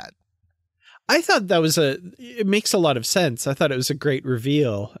his dad? I thought it makes a lot of sense. I thought it was a great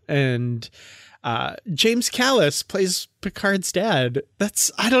reveal. And James Callis plays Picard's dad.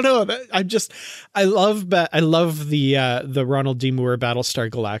 I don't know. I love the Ronald D. Moore Battlestar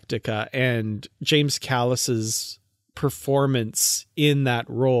Galactica, and James Callis's performance in that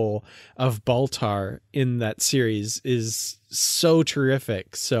role of Baltar in that series is so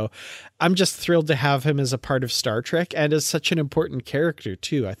terrific. So I'm just thrilled to have him as a part of Star Trek, and as such an important character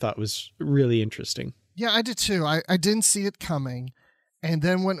too. I thought was really interesting. Yeah, I did too. I didn't see it coming. And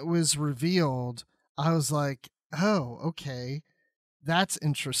then when it was revealed, I was like, oh, okay, that's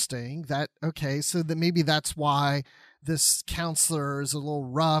interesting. So that maybe that's why this counselor is a little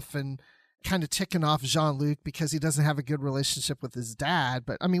rough and kind of ticking off Jean-Luc, because he doesn't have a good relationship with his dad.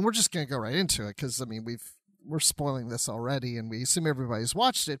 But I mean, we're just going to go right into it, because I mean, we're spoiling this already, and we assume everybody's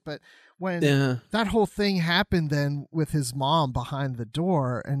watched it. But when that whole thing happened then with his mom behind the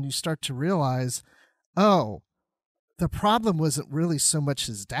door, and you start to realize, oh, the problem wasn't really so much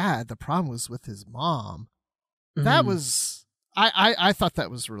his dad. The problem was with his mom. Mm-hmm. That was, I thought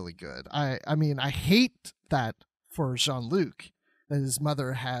that was really good. I mean, I hate that for Jean-Luc, that his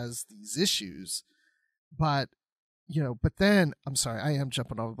mother has these issues, but then, I'm sorry, I am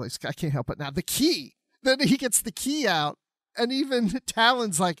jumping all over the place. I can't help it now. The key, then he gets the key out, and even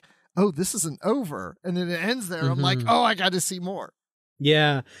Talon's like, oh, this isn't over. And then it ends there. Mm-hmm. I'm like, oh, I got to see more.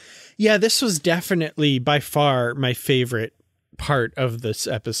 Yeah. Yeah, this was definitely by far my favorite part of this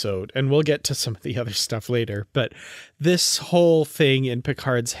episode, and we'll get to some of the other stuff later, but this whole thing in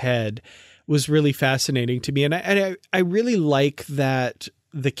Picard's head was really fascinating to me. And I really like that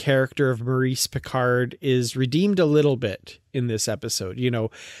the character of Maurice Picard is redeemed a little bit in this episode. You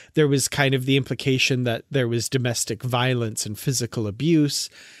know, there was kind of the implication that there was domestic violence and physical abuse.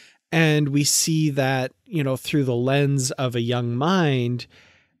 And we see that, you know, through the lens of a young mind,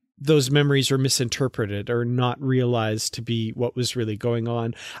 those memories were misinterpreted or not realized to be what was really going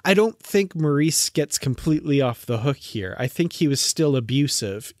on. I don't think Maurice gets completely off the hook here. I think he was still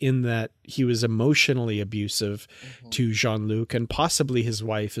abusive in that he was emotionally abusive to Jean-Luc and possibly his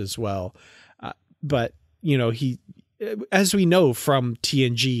wife as well. But, you know, he, as we know from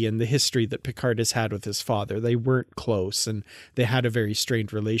TNG and the history that Picard has had with his father, they weren't close and they had a very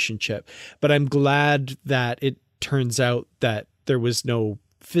strained relationship. But I'm glad that it turns out that there was no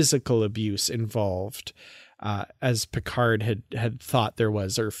physical abuse involved, as Picard had thought there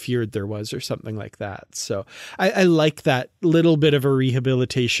was or feared there was or something like that. So I like that little bit of a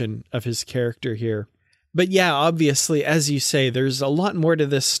rehabilitation of his character here. But yeah, obviously, as you say, there's a lot more to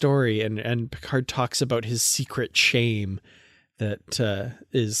this story, and Picard talks about his secret shame that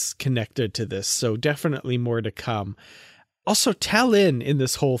is connected to this. So definitely more to come. Also, T'Lyn in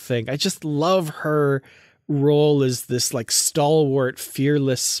this whole thing, I just love her role as this like stalwart,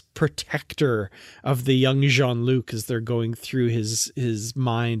 fearless protector of the young Jean-Luc as they're going through his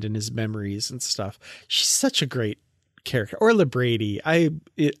mind and his memories and stuff. She's such a great character. Orla Brady, I'm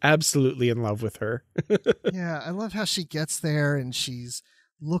absolutely in love with her. Yeah, I love how she gets there and she's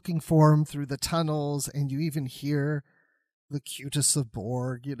looking for him through the tunnels, and you even hear the cutest of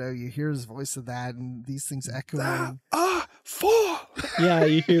Borg. You know, you hear his voice of that and these things echoing. Yeah,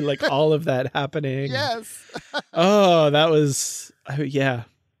 you hear like all of that happening. Yes. Oh, that was, yeah.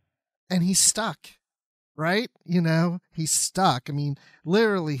 And he's stuck, right? You know, he's stuck. I mean,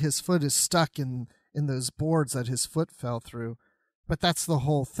 literally his foot is stuck in those boards that his foot fell through. But that's the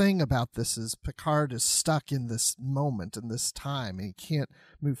whole thing about this, is Picard is stuck in this moment, in this time, and he can't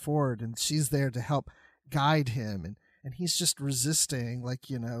move forward. And she's there to help guide him. And he's just resisting, like,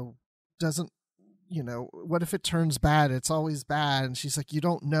 you know, doesn't, you know, what if it turns bad? It's always bad. And she's like, you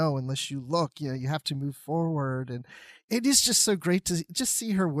don't know unless you look, you know, you have to move forward. And it is just so great to just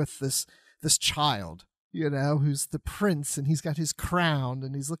see her with this child, you know, who's the prince, and he's got his crown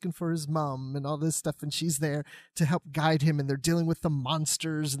and he's looking for his mom and all this stuff. And she's there to help guide him, and they're dealing with the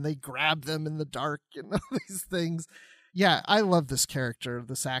monsters and they grab them in the dark and all these things. Yeah. I love this character,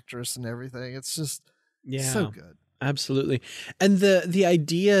 this actress and everything. It's just so good. Absolutely. And the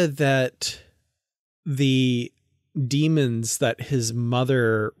idea that the demons that his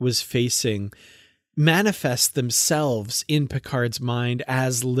mother was facing manifest themselves in Picard's mind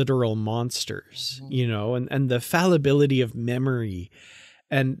as literal monsters, you know, and the fallibility of memory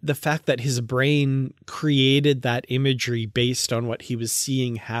and the fact that his brain created that imagery based on what he was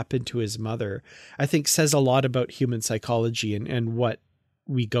seeing happen to his mother, I think says a lot about human psychology and what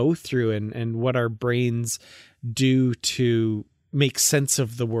we go through and what our brains do to make sense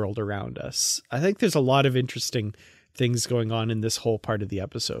of the world around us. I think there's a lot of interesting things going on in this whole part of the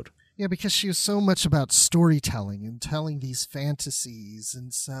episode. Yeah, because she was so much about storytelling and telling these fantasies.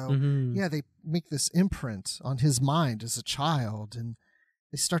 And so, yeah, they make this imprint on his mind as a child, and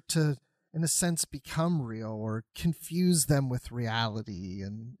they start to, in a sense, become real or confuse them with reality.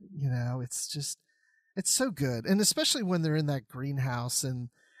 And, you know, it's so good. And especially when they're in that greenhouse and,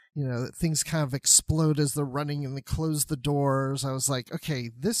 you know, things kind of explode as they're running and they close the doors. I was like, okay,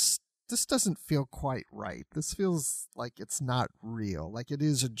 this doesn't feel quite right. This feels like it's not real. Like it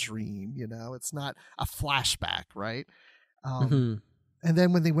is a dream, you know, it's not a flashback. Right. And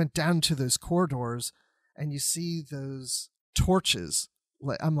then when they went down to those corridors and you see those torches,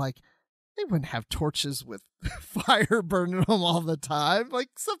 I'm like, they wouldn't have torches with fire burning them all the time. Like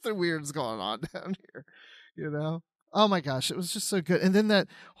something weird's going on down here, you know? Oh my gosh, it was just so good. And then that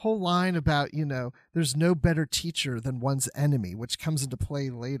whole line about, you know, there's no better teacher than one's enemy, which comes into play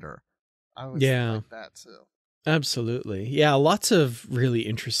later. I was like that too. Absolutely. Yeah, lots of really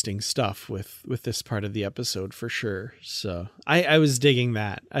interesting stuff with this part of the episode for sure. So I was digging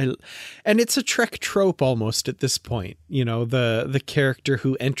that. And it's a Trek trope almost at this point, you know, the character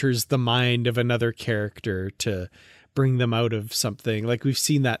who enters the mind of another character to bring them out of something. Like we've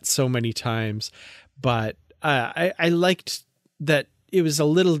seen that so many times, but I liked that it was a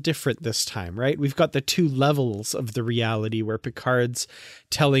little different this time, right? We've got the two levels of the reality where Picard's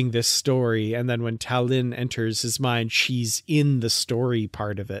telling this story, and then when T'Lyn enters his mind, she's in the story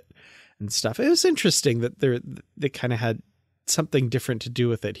part of it and stuff. It was interesting that they kind of had something different to do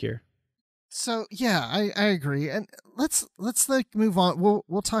with it here. So yeah, I agree, and let's like move on.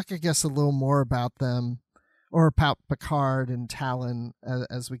 We'll talk, I guess, a little more about them, or about Picard and Talon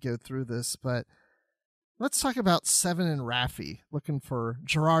as we go through this. But let's talk about Seven and Raffi looking for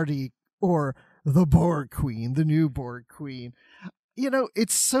Girardi, or the Borg Queen, the new Borg Queen. You know,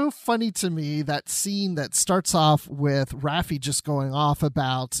 it's so funny to me, that scene that starts off with Raffi just going off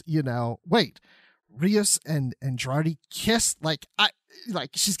about, wait, Rios and Girardi kissed? Like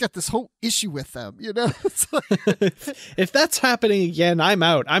she's got this whole issue with them, It's like, if that's happening again, I'm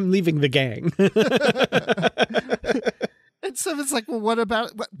out. I'm leaving the gang. And so it's like, well, what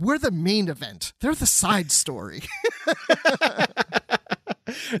about, we're the main event. They're the side story.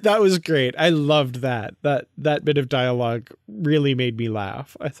 That was great. I loved that. That bit of dialogue really made me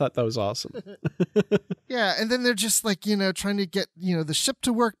laugh. I thought that was awesome. Yeah, and then they're just like, trying to get, the ship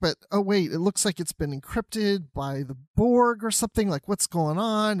to work, but oh wait, it looks like it's been encrypted by the Borg or something. Like, what's going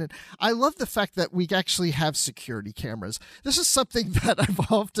on? And I love the fact that we actually have security cameras. This is something that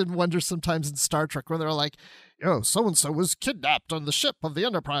I've often wondered sometimes in Star Trek, where they're like, so-and-so was kidnapped on the ship of the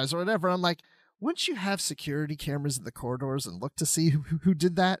Enterprise or whatever. I'm like, wouldn't you have security cameras in the corridors and look to see who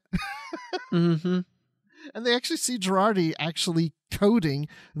did that? Mm-hmm. And they actually see Girardi actually coding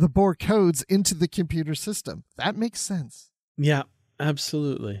the Borg codes into the computer system. That makes sense. Yeah,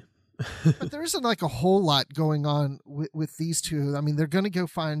 absolutely. But there isn't like a whole lot going on with these two. I mean, they're going to go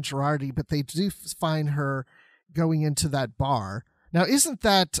find Girardi, but they do find her going into that bar. Now, isn't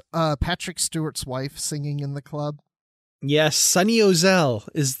that Patrick Stewart's wife singing in the club? Yes, Sunny Ozell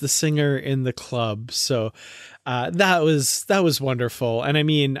is the singer in the club. So that was wonderful. And I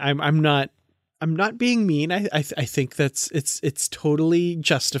mean, I'm not being mean. I think it's totally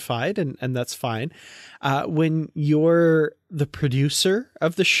justified, and that's fine. When you're the producer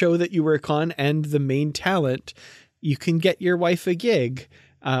of the show that you work on and the main talent, you can get your wife a gig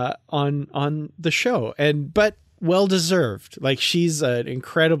on the show, but well deserved. Like, she's an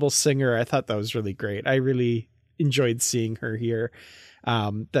incredible singer. I thought that was really great. I really enjoyed seeing her here,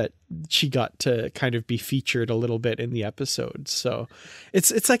 that she got to kind of be featured a little bit in the episode. So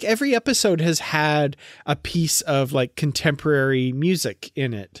it's like every episode has had a piece of like contemporary music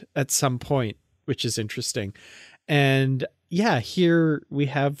in it at some point, which is interesting. And yeah, here we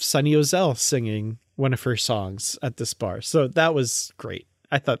have Sunny Ozell singing one of her songs at this bar. So that was great.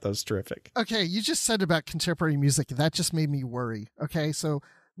 I thought that was terrific. Okay, you just said about contemporary music. That just made me worry. Okay, so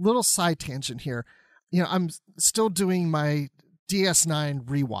little side tangent here. I'm still doing my DS9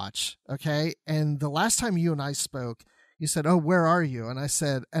 rewatch, okay? And the last time you and I spoke, you said, "Oh, where are you?" And I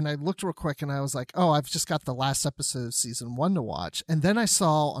said, and I looked real quick and I was like, "Oh, I've just got the last episode of season 1 to watch." And then I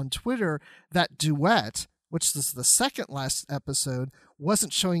saw on Twitter that Duet, which is the second last episode,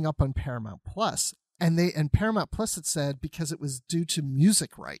 wasn't showing up on Paramount Plus. And Paramount Plus had said because it was due to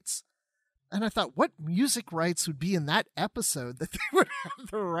music rights. And I thought, what music rights would be in that episode that they would have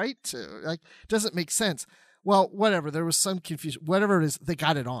the right to? Like, doesn't make sense. Well, whatever. There was some confusion. Whatever it is, they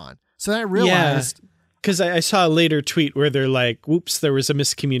got it on. So then I realized... Because I saw a later tweet where they're like, whoops, there was a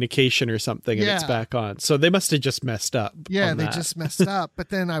miscommunication or something, and it's back on. So they must have just messed up. Yeah, they just messed up. But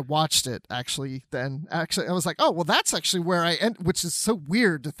then I watched it, actually. I was like, oh, well, that's actually where I end, which is so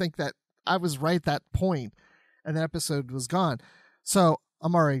weird to think that I was right at that point, and the episode was gone. So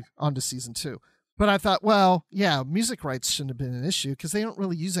I'm already on to season 2. But I thought, well, yeah, music rights shouldn't have been an issue because they don't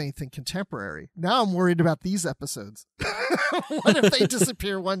really use anything contemporary. Now I'm worried about these episodes. What if they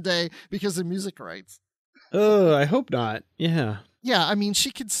disappear one day because of music rights? Oh, I hope not. Yeah. Yeah, I mean,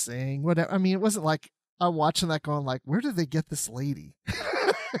 she could sing, whatever. I mean, it wasn't like I'm watching that going like, where did they get this lady?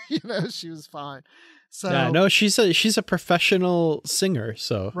 She was fine. So yeah, no, she's a professional singer,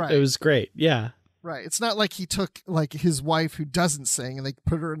 so It was great. Yeah. Right. It's not like he took like his wife who doesn't sing and they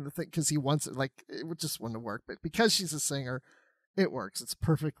put her in the thing because he wants it. Like, it just wouldn't work. But because she's a singer, it works. It's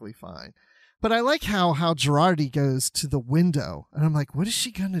perfectly fine. But I like how Girardi goes to the window and I'm like, what is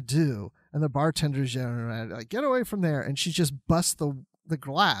she going to do? And the bartender's yelling, like, get away from there. And she just busts the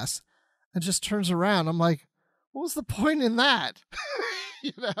glass and just turns around. I'm like, what was the point in that?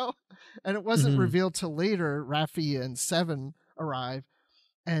 And it wasn't revealed till later. Raffi and Seven arrive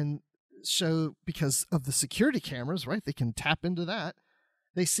and show, because of the security cameras, right? They can tap into that.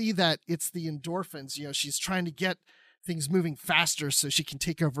 They see that it's the endorphins. She's trying to get things moving faster so she can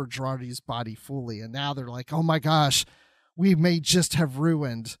take over Girardi's body fully. And now they're like, oh my gosh, we may just have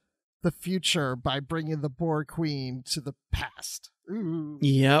ruined the future by bringing the Borg Queen to the past. Ooh.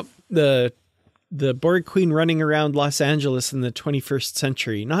 Yep. The Borg Queen running around Los Angeles in the 21st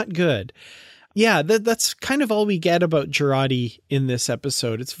century. Not good. Yeah, that's kind of all we get about Girardi in this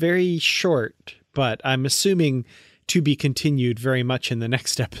episode. It's very short, but I'm assuming to be continued very much in the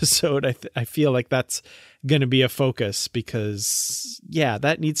next episode. I feel like that's going to be a focus because, yeah,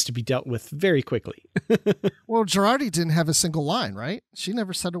 that needs to be dealt with very quickly. Well, Girardi didn't have a single line, right? She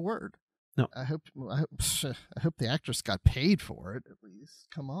never said a word. No. I hope the actress got paid for it, at least.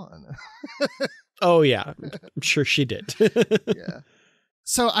 Come on. Oh, yeah. I'm sure she did. Yeah.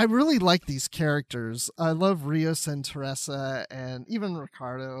 So I really like these characters. I love Rios and Teresa and even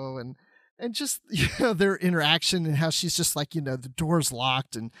Ricardo and just, their interaction and how she's just like, the door's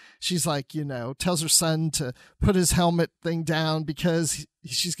locked and she's like, tells her son to put his helmet thing down because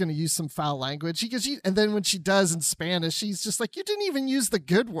she's going to use some foul language. And then when she does in Spanish, she's just like, you didn't even use the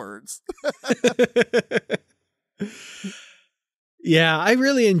good words. Yeah, I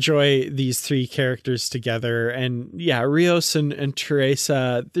really enjoy these three characters together. And yeah, Rios and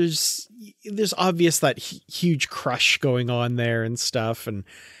Teresa, there's obvious that huge crush going on there and stuff and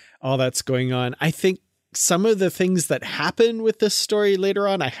all that's going on. I think some of the things that happen with this story later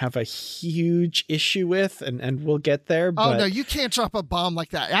on, I have a huge issue with, and we'll get there. But... Oh, no, you can't drop a bomb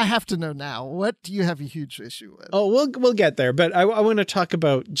like that. I have to know now. What do you have a huge issue with? Oh, we'll get there. But I want to talk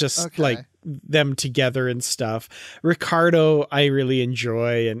about just like them together and stuff. Ricardo, I really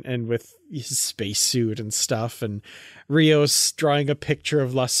enjoy, and with his spacesuit and stuff, and Rios drawing a picture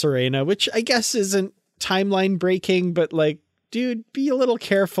of La Sirena, which I guess isn't timeline breaking, but like, dude, be a little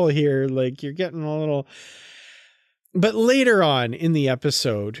careful here. Like, you're getting a little... But later on in the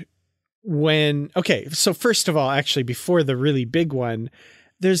episode, so first of all, actually, before the really big one,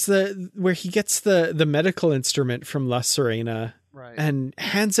 there's where he gets the medical instrument from La Sirena, right, and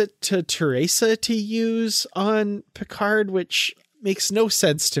hands it to Teresa to use on Picard, which makes no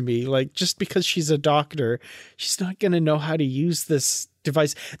sense to me. Like, just because she's a doctor, she's not going to know how to use this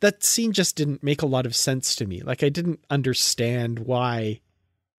device. That scene just didn't make a lot of sense to me. Like, I didn't understand why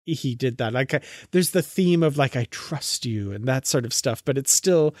he did that. Like, there's the theme of like, I trust you and that sort of stuff, but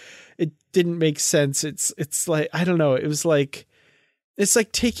it didn't make sense. It's like, I don't know. It's like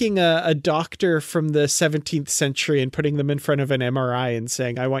taking a doctor from the 17th century and putting them in front of an MRI and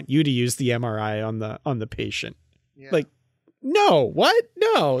saying, I want you to use the MRI on the patient. Yeah. Like, no, what?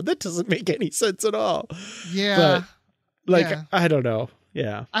 No, that doesn't make any sense at all. Yeah. But, like, yeah. I don't know.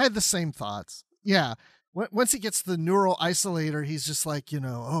 Yeah. I had the same thoughts. Yeah. Once he gets the neural isolator, he's just like,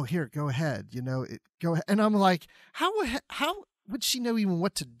 oh, here, go ahead. Go ahead. And I'm like, how would she know even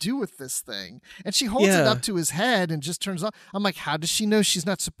what to do with this thing? And she holds it up to his head and just turns on. I'm like, how does she know she's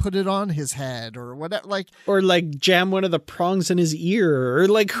not to put it on his head or whatever? Or jam one of the prongs in his ear or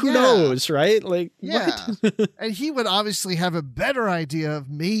who knows, right? Like, what? And he would obviously have a better idea of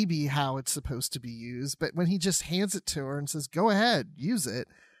maybe how it's supposed to be used. But when he just hands it to her and says, go ahead, use it.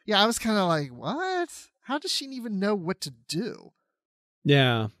 Yeah, I was kind of like, what? How does she even know what to do?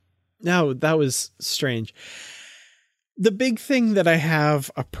 Yeah. No, that was strange. The big thing that I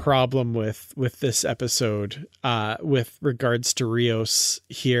have a problem with this episode, with regards to Rios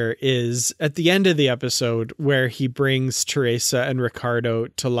here, is at the end of the episode where he brings Teresa and Ricardo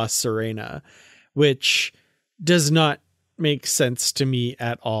to La Sirena, which does not make sense to me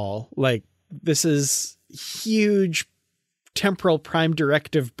at all. Like, this is huge temporal prime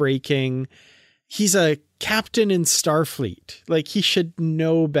directive breaking. He's a captain in Starfleet. Like, he should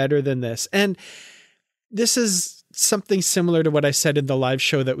know better than this. And this is something similar to what I said in the live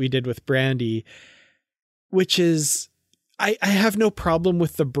show that we did with Brandy, which is I have no problem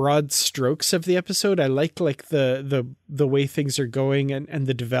with the broad strokes of the episode. I like the way things are going and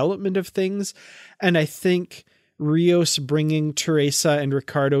the development of things. And I think Rios bringing Teresa and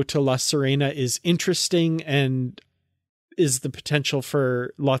Ricardo to La Sirena is interesting and is the potential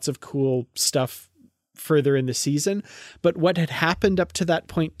for lots of cool stuff further in the season. But what had happened up to that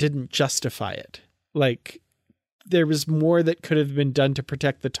point didn't justify it. Like, there was more that could have been done to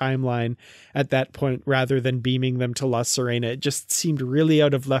protect the timeline at that point rather than beaming them to La Sirena. It just seemed really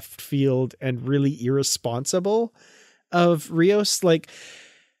out of left field and really irresponsible of Rios. Like,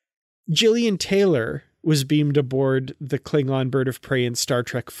 Gillian Taylor was beamed aboard the Klingon Bird of Prey in Star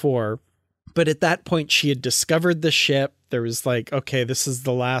Trek IV, but at that point she had discovered the ship. There was like, okay, this is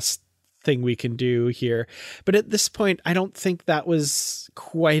the last thing we can do here. But at this point, I don't think that was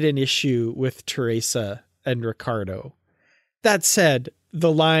quite an issue with Teresa and Ricardo. That said,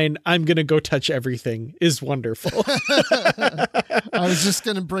 the line, I'm going to go touch everything, is wonderful. I was just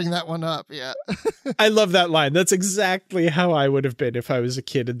going to bring that one up. Yeah. I love that line. That's exactly how I would have been if I was a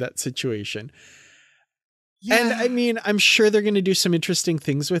kid in that situation. Yeah. And I mean, I'm sure they're going to do some interesting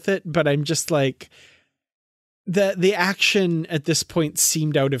things with it, but I'm just like, the action at this point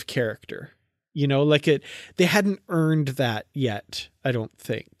seemed out of character, like they hadn't earned that yet. I don't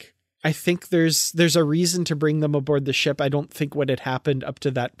think. I think there's a reason to bring them aboard the ship. I don't think what had happened up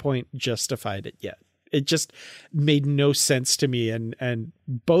to that point justified it yet. It just made no sense to me. And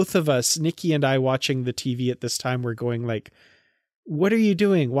both of us, Nikki and I, watching the TV at this time, were going like, what are you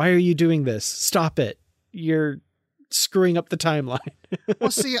doing? Why are you doing this? Stop it. You're screwing up the timeline. Well,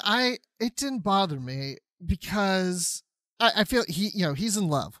 see, it didn't bother me because I feel he's in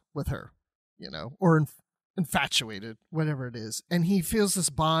love with her, or infatuated, whatever it is. And he feels this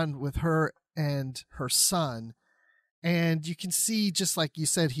bond with her and her son. And you can see, just like you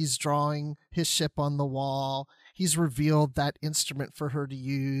said, he's drawing his ship on the wall. He's revealed that instrument for her to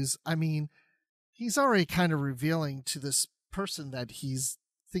use. I mean, he's already kind of revealing to this person that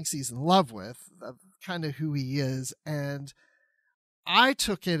thinks he's in love with, kind of who he is. And I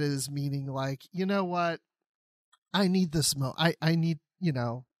took it as meaning like, you know what? I need this I need,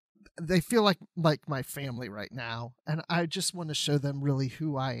 they feel like my family right now. And I just want to show them really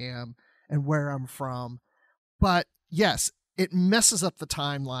who I am and where I'm from. But yes, it messes up the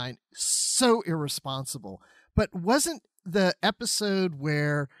timeline. So irresponsible. But wasn't the episode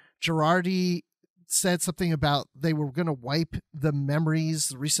where Girardi said something about they were going to wipe the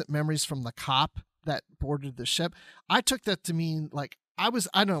recent memories from the cop that boarded the ship? I took that to mean like, I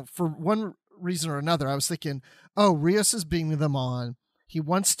don't know, for one reason or another, I was thinking, oh, Rios is bringing them on. He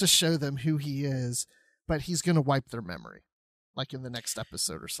wants to show them who he is, but he's going to wipe their memory, like in the next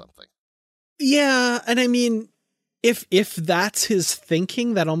episode or something. Yeah, and I mean, if that's his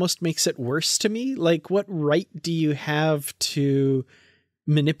thinking, that almost makes it worse to me. Like, what right do you have to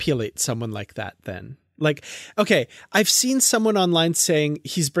manipulate someone like that then? Like, okay, I've seen someone online saying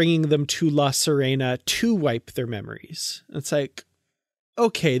he's bringing them to La Sirena to wipe their memories. It's like,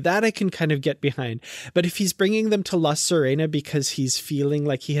 okay, that I can kind of get behind. But if he's bringing them to La Sirena because he's feeling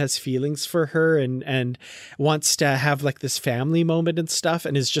like he has feelings for her and wants to have like this family moment and stuff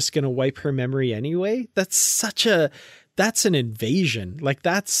and is just going to wipe her memory anyway, that's an invasion. Like,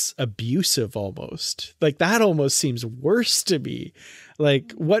 that's abusive almost. Like, that almost seems worse to me.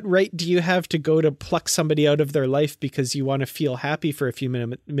 Like, what right do you have to go to pluck somebody out of their life because you want to feel happy for a few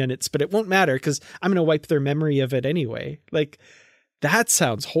minutes, but it won't matter because I'm going to wipe their memory of it anyway? Like, that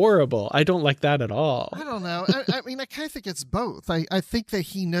sounds horrible. I don't like that at all. I don't know. I mean, I kind of think it's both. I think that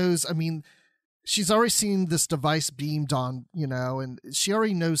he knows, I mean, she's already seen this device beamed on, and she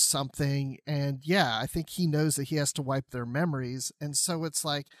already knows something. And yeah, I think he knows that he has to wipe their memories. And so it's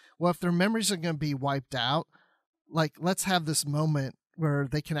like, well, if their memories are going to be wiped out, like, let's have this moment where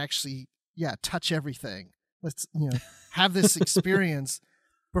they can actually, touch everything. Let's, have this experience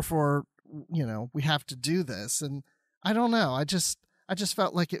before, we have to do this. And I don't know. I just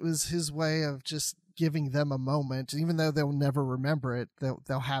felt like it was his way of just giving them a moment. Even though they'll never remember it,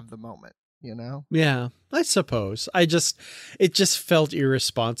 they'll have the moment, Yeah, I suppose. It just felt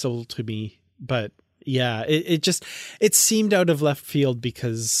irresponsible to me. But yeah, it seemed out of left field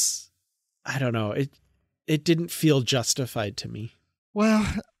because I don't know. It didn't feel justified to me. Well,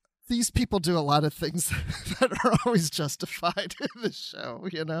 these people do a lot of things that are always justified in the show,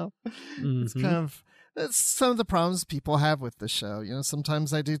 Mm-hmm. It's kind of, that's some of the problems people have with the show.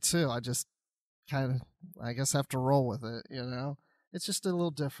 Sometimes I do too. I just kind of, I guess, have to roll with it. It's just a little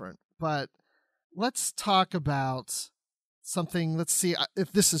different. But let's talk about something. Let's see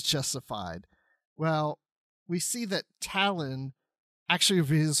if this is justified. Well, we see that Talon actually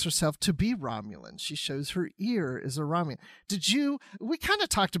reveals herself to be Romulan. She shows her ear is a Romulan. We kind of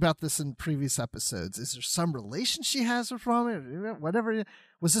talked about this in previous episodes. Is there some relation she has with Romulan? Whatever.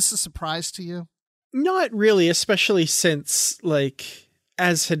 Was this a surprise to you? Not really, especially since, like,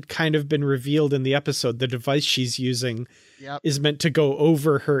 as had kind of been revealed in the episode, the device she's using is meant to go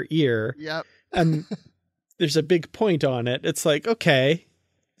over her ear. Yep. And there's a big point on it. It's like, okay,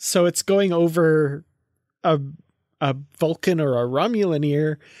 so it's going over a Vulcan or a Romulan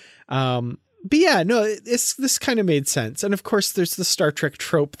ear. But yeah, no, this kind of made sense. And of course, there's the Star Trek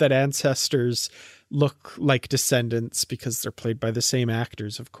trope that ancestors look like descendants because they're played by the same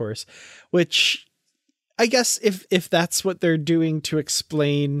actors, of course, which I guess if that's what they're doing to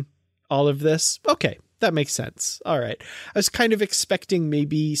explain all of this, okay, that makes sense. All right. I was kind of expecting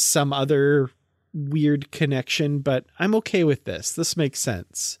maybe some other weird connection, but I'm okay with this. This makes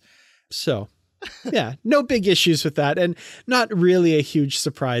sense. So yeah, no big issues with that. And not really a huge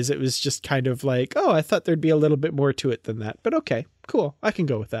surprise. It was just kind of like, oh, I thought there'd be a little bit more to it than that. But okay, cool. I can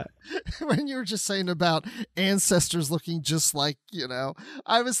go with that. When you were just saying about ancestors looking just like,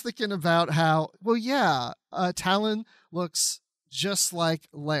 I was thinking about how, well, yeah, Talon looks just like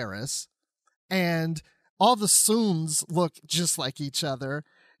Laris, and all the Soons look just like each other.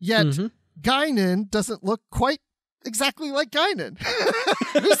 Yet Guinan doesn't look quite exactly like Guinan.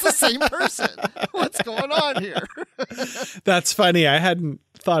 It's the same person. What's going on here? That's funny. I hadn't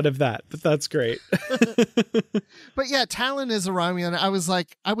thought of that, but that's great. But yeah, Talon is a Romulan.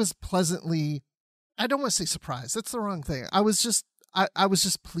 I was pleasantly, I don't want to say surprised. That's the wrong thing. I was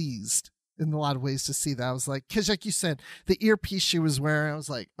just pleased in a lot of ways to see that. I was like, because like you said, the earpiece she was wearing, I was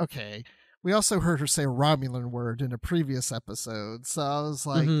like, okay. We also heard her say a Romulan word in a previous episode. So I was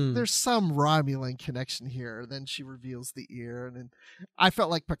like, there's some Romulan connection here. Then she reveals the ear. And then I felt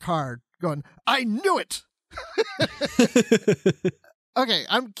like Picard going, I knew it. Okay,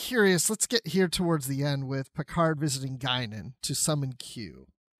 I'm curious. Let's get here towards the end with Picard visiting Guinan to summon Q.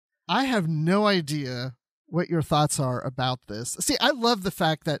 I have no idea what your thoughts are about this. See, I love the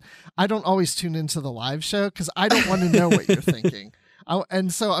fact that I don't always tune into the live show because I don't want to know what you're thinking.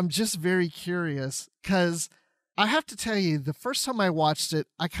 And so I'm just very curious because I have to tell you, the first time I watched it,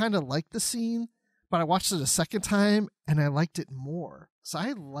 I kind of liked the scene, but I watched it a second time and I liked it more. So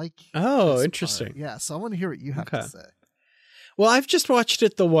I like. Oh, interesting. Part. Yeah. So I want to hear what you have to say. Well, I've just watched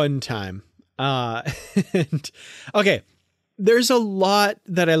it the one time. And okay, there's a lot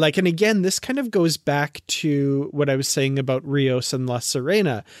that I like. And again, this kind of goes back to what I was saying about Rios and La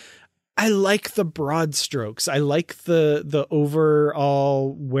Sirena. I like the broad strokes. I like the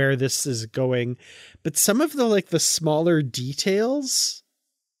overall where this is going, but some of the smaller details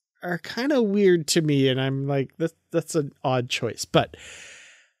are kind of weird to me. And I'm like, that's an odd choice. But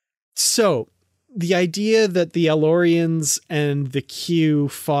so the idea that the Elorians and the Q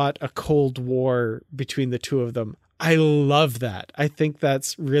fought a Cold War between the two of them, I love that. I think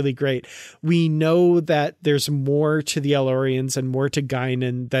that's really great. We know that there's more to the Elorians and more to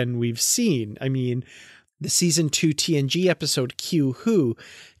Guinan than we've seen. I mean, the season 2 TNG episode Q Who,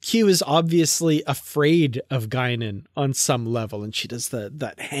 Q is obviously afraid of Guinan on some level, and she does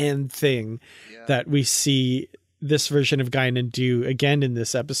that hand thing that we see this version of Guinan do again in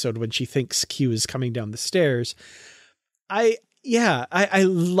this episode when she thinks Q is coming down the stairs. I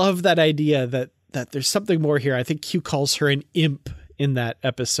love that idea that there's something more here. I think Q calls her an imp in that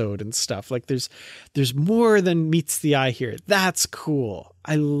episode and stuff. Like there's more than meets the eye here. That's cool.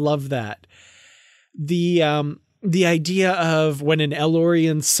 I love that. The idea of when an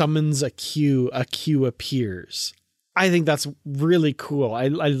Elorian summons a Q appears. I think that's really cool. I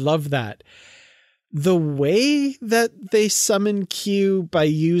love that. The way that they summon Q by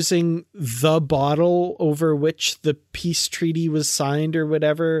using the bottle over which the peace treaty was signed or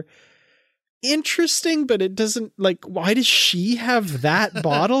whatever, interesting, but it doesn't, like, why does she have that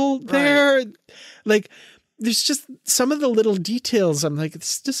bottle there? Right. Like, there's just some of the little details. I'm like,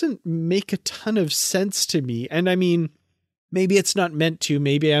 this doesn't make a ton of sense to me. And I mean, maybe it's not meant to.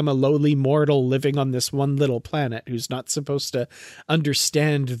 Maybe I'm a lowly mortal living on this one little planet who's not supposed to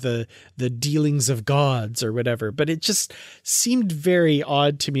understand the dealings of gods or whatever. But it just seemed very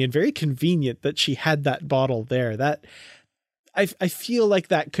odd to me and very convenient that she had that bottle there. That I feel like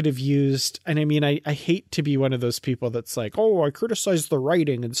that could have used, and I mean, I hate to be one of those people that's like, oh, I criticize the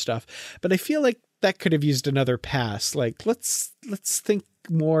writing and stuff, but I feel like that could have used another pass. Like, let's think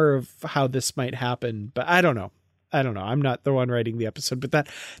more of how this might happen. But I don't know. I'm not the one writing the episode, but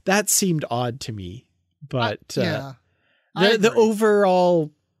that seemed odd to me. But the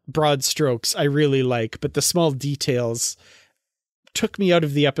overall broad strokes I really like, but the small details took me out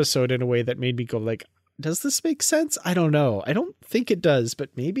of the episode in a way that made me go like, does this make sense? I don't know. I don't think it does, but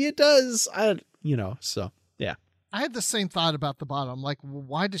maybe it does. So yeah. I had the same thought about the bottle. I'm like, well,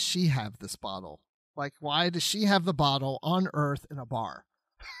 why does she have this bottle? Like, why does she have the bottle on Earth in a bar?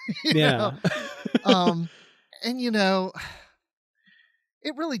 Yeah. And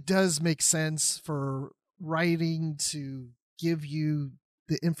it really does make sense for writing to give you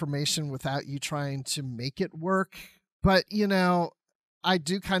the information without you trying to make it work. But, I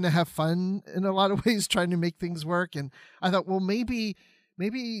do kind of have fun in a lot of ways trying to make things work. And I thought, well, maybe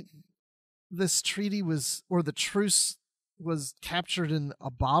this treaty the truce was captured in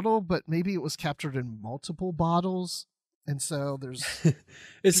a bottle, but maybe it was captured in multiple bottles. And so there's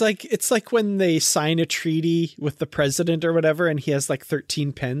it's like when they sign a treaty with the president or whatever, and he has like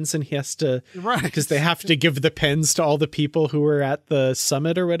 13 pens and he has to, because they have to give the pens to all the people who were at the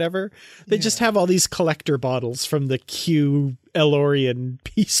summit or whatever. They just have all these collector bottles from the Q Elorian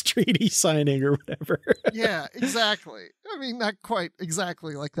peace treaty signing or whatever. Yeah, exactly. I mean, not quite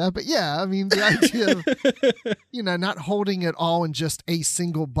exactly like that, but yeah, I mean, the idea of, not holding it all in just a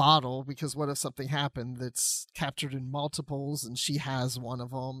single bottle, because what if something happened that's captured in multiples and she has one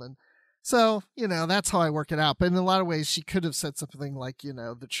of them? And so, that's how I work it out. But in a lot of ways, she could have said something like,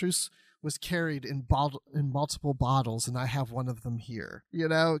 the truce was carried in multiple bottles and I have one of them here.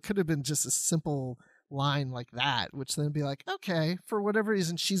 It could have been just as simple line like that, which then be like, okay, for whatever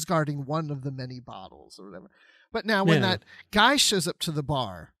reason, she's guarding one of the many bottles or whatever. But now when that guy shows up to the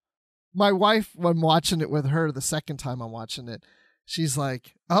bar, my wife, when watching it with her the second time I'm watching it, she's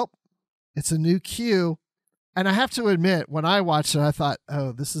like, oh, it's a new Q. And I have to admit, when I watched it, I thought,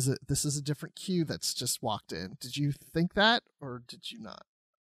 oh, this is a different Q that's just walked in. Did you think that, or did you not?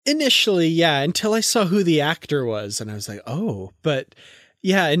 Initially, yeah, until I saw who the actor was, and I was like, oh. But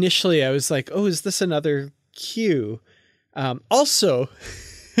yeah, initially I was like, oh, is this another Q? Also,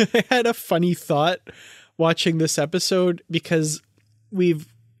 I had a funny thought watching this episode, because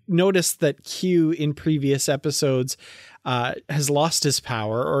we've noticed that Q in previous episodes has lost his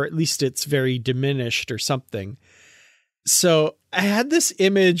power, or at least it's very diminished or something. So I had this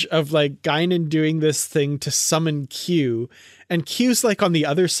image of like Guinan doing this thing to summon Q, and Q's like on the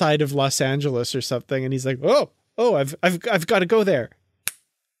other side of Los Angeles or something, and he's like, oh, I've got to go there.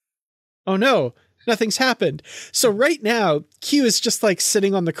 Oh no, nothing's happened. So right now, Q is just like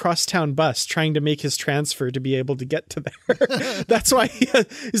sitting on the crosstown bus trying to make his transfer to be able to get to there. That's why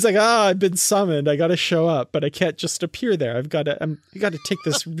he's like, I've been summoned. I got to show up, but I can't just appear there. I got to take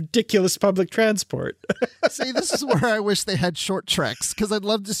this ridiculous public transport. See, this is where I wish they had short treks, because I'd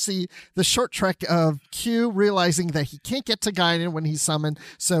love to see the short trek of Q realizing that he can't get to Guinan when he's summoned.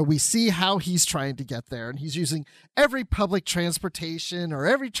 So we see how he's trying to get there, and he's using every public transportation or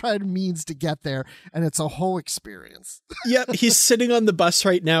every tried means to get there. And it's a whole experience. Yep, he's sitting on the bus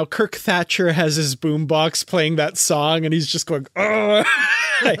right now. Kirk Thatcher has his boombox playing that song, and he's just going, oh,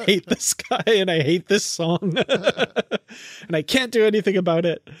 I hate this guy, and I hate this song. And I can't do anything about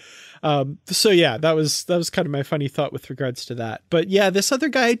it. So yeah, that was kind of my funny thought with regards to that. But yeah, this other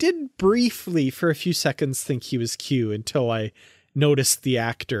guy, I did briefly for a few seconds think he was Q until I noticed the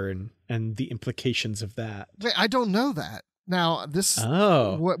actor and the implications of that. Wait, I don't know that. Now,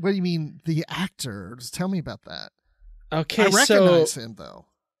 what do you mean, the actor? Just tell me about that. Okay, I recognize him, though.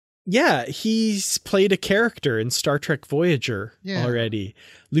 Yeah, he's played a character in Star Trek Voyager already.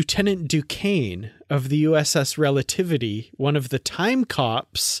 Lieutenant Duquesne of the USS Relativity, one of the time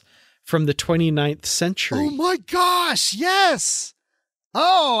cops from the 29th century. Oh my gosh, yes!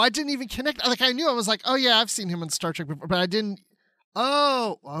 Oh, I didn't even connect. Like, I knew, I was like, oh yeah, I've seen him in Star Trek before, but I didn't.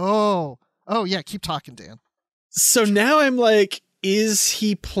 Oh yeah, keep talking, Dan. So now I'm like, is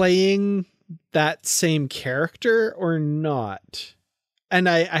he playing that same character or not? And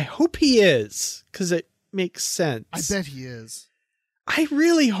I hope he is, because it makes sense. I bet he is. I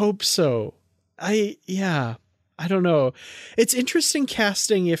really hope so. I don't know. It's interesting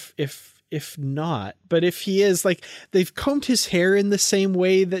casting if not, but if he is, like, they've combed his hair in the same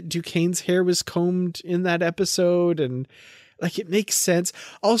way that Duquesne's hair was combed in that episode, and like, it makes sense.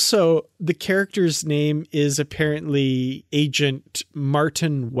 Also, the character's name is apparently Agent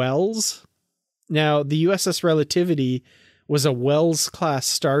Martin Wells. Now, the USS Relativity was a Wells-class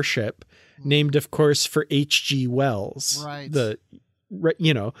starship named, of course, for H.G. Wells. Right.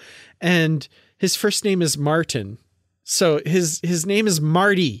 And his first name is Martin. So his name is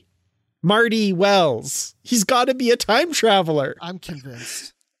Marty. Marty Wells. He's got to be a time traveler. I'm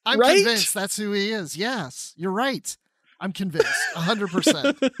convinced. I'm convinced that's who he is. Yes, you're right. I'm convinced,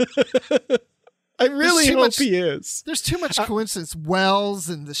 100%. I really hope he is. There's too much coincidence. Wells,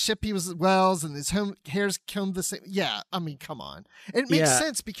 and the ship he was at Wells, and his hair's combed the same. Yeah, I mean, come on. It makes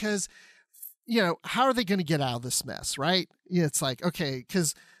sense because, how are they going to get out of this mess, right? Yeah, it's like, okay,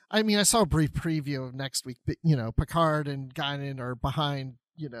 because, I mean, I saw a brief preview of next week, but, Picard and Guinan are behind,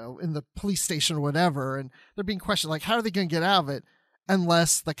 in the police station or whatever, and they're being questioned, like, how are they going to get out of it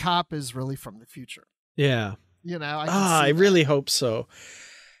unless the cop is really from the future? Yeah. I really hope so.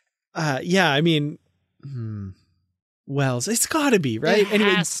 I mean, Wells, it's got to be, right? It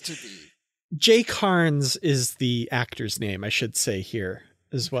has to be. Jake Harns is the actor's name, I should say here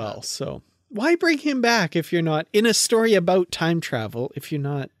as well. So why bring him back if you're not in a story about time travel, if you're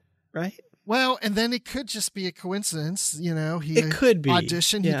not, right? Well, and then it could just be a coincidence, It could be.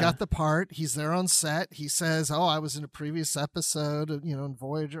 Auditioned, he got the part, he's there on set, he says, oh, I was in a previous episode, in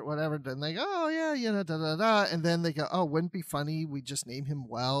Voyager, whatever, then they go, oh, yeah, da-da-da, and then they go, oh, wouldn't it be funny, we just name him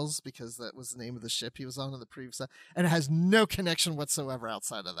Wells, because that was the name of the ship he was on in the previous, and it has no connection whatsoever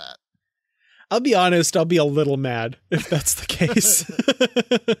outside of that. I'll be honest, I'll be a little mad if that's the case.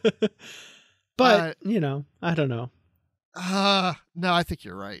 But, I don't know. No, I think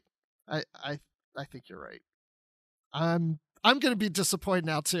you're right. I think you're right. I'm going to be disappointed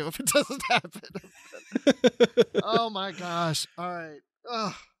now too if it doesn't happen. Oh my gosh. All right.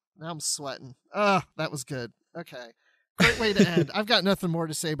 Oh, now I'm sweating. Oh, that was good. Okay. Great way to end. I've got nothing more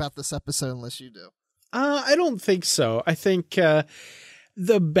to say about this episode unless you do. I don't think so. I think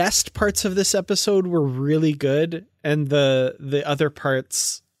the best parts of this episode were really good, and the other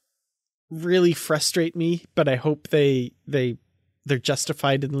parts really frustrate me, but I hope they're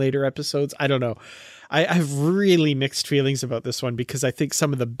justified in later episodes. I don't know. I have really mixed feelings about this one because I think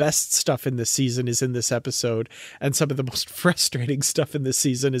some of the best stuff in this season is in this episode, and some of the most frustrating stuff in this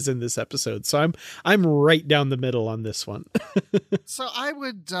season is in this episode. So I'm right down the middle on this one. So I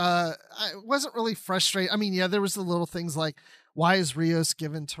wasn't really frustrated. I mean, yeah, there was the little things like, why is Rios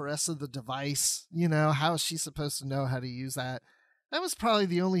giving Teresa the device? You know, how is she supposed to know how to use that? That was probably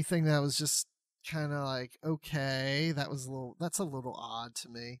the only thing that was just kind of like, okay, that's a little odd to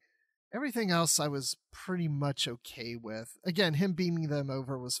me. Everything else I was pretty much okay with. Again, him beaming them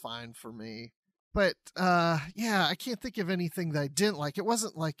over was fine for me. But yeah, I can't think of anything that I didn't like. It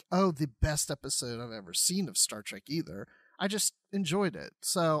wasn't like, oh, the best episode I've ever seen of Star Trek either. I just enjoyed it.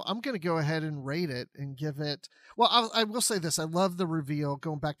 So I'm going to go ahead and rate it and give it... Well, I will say this. I love the reveal,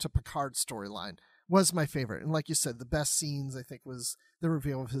 going back to Picard's storyline, was my favorite. And like you said, the best scenes, I think, was the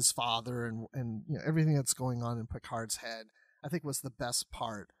reveal of his father and you know, everything that's going on in Picard's head, I think was the best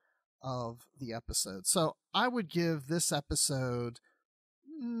part of the episode. So I would give this episode...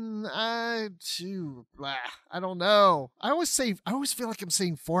 I don't know. I always feel like I'm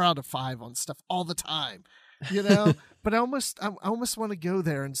saying 4 out of 5 on stuff all the time, you know, but I almost want to go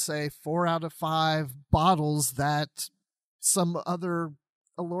there and say 4 out of 5 bottles that some other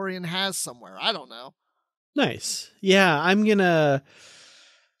Elorian has somewhere. I don't know. Nice. Yeah. I'm going to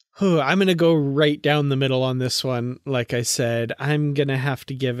go right down the middle on this one. Like I said, I'm going to have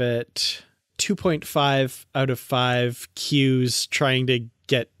to give it 2.5 out of 5 Qs trying to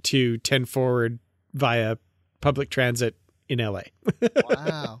get to 10 forward via public transit in LA.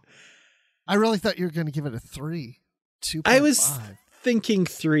 Wow. I really thought you were going to give it a 3. 2.5. I was thinking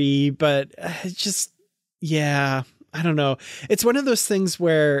 3, but just, yeah, I don't know. It's one of those things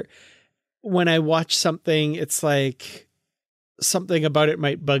where when I watch something, it's like something about it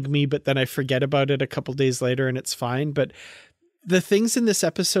might bug me, but then I forget about it a couple days later and it's fine. But the things in this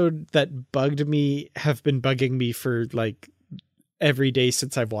episode that bugged me have been bugging me for like every day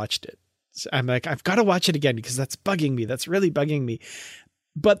since I've watched it. So I'm like, I've got to watch it again because that's bugging me. That's really bugging me.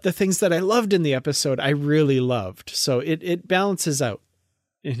 But the things that I loved in the episode, I really loved. So it balances out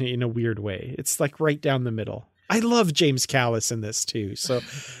in a weird way. It's like right down the middle. I love James Callis in this too. So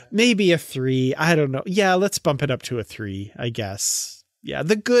maybe a 3. I don't know. Yeah, let's bump it up to a 3, I guess. Yeah,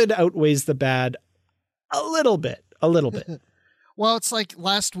 the good outweighs the bad a little bit. Well, it's like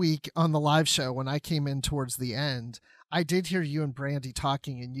last week on the live show when I came in towards the end, I did hear you and Brandy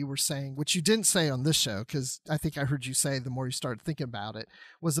talking, and you were saying, which you didn't say on this show, because I think I heard you say the more you started thinking about it,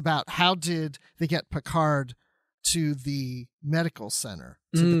 was about how did they get Picard to the medical center,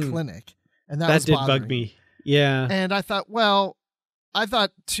 to the clinic. And that did bug me. Yeah. And I thought,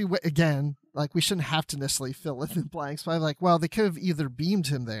 too, again, like we shouldn't have to necessarily fill in the blanks, but I'm like, well, they could have either beamed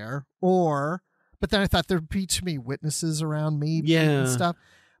him there but then I thought there'd be too many witnesses around maybe and stuff.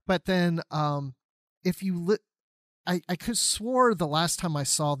 But then if you I could swore the last time I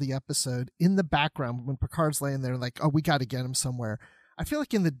saw the episode in the background when Picard's laying there like, oh, we got to get him somewhere. I feel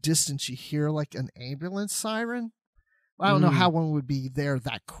like in the distance you hear like an ambulance siren. I don't know how one would be there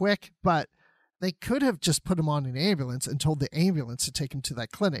that quick, but they could have just put him on an ambulance and told the ambulance to take him to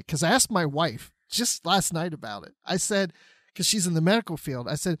that clinic. Because I asked my wife just last night about it. I said, because she's in the medical field,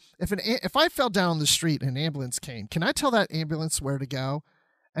 I said, if I fell down the street and an ambulance came, can I tell that ambulance where to go?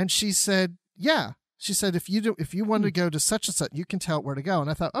 And she said, yeah. She said, if you want to go to such and such, you can tell it where to go.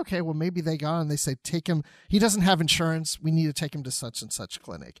 And I thought, okay, well, maybe they got and they said, take him. He doesn't have insurance. We need to take him to such and such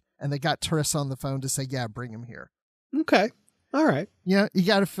clinic. And they got Teresa on the phone to say, yeah, bring him here. Okay. All right. Yeah, you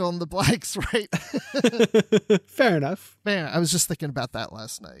got to fill in the blanks, right? Fair enough. Man, I was just thinking about that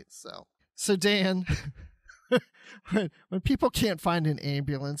last night. So Dan, when people can't find an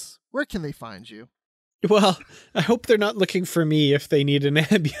ambulance, where can they find you? Well, I hope they're not looking for me if they need an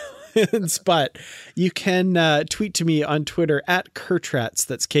ambulance, but you can tweet to me on Twitter at Kurtrats,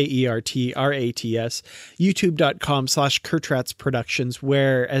 that's KERTRATS, youtube.com/Kurtrats Productions,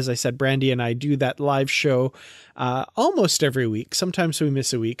 where, as I said, Brandy and I do that live show almost every week. Sometimes we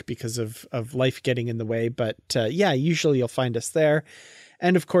miss a week because of life getting in the way, but yeah, usually you'll find us there.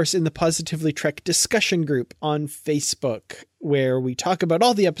 And of course, in the Positively Trek discussion group on Facebook, where we talk about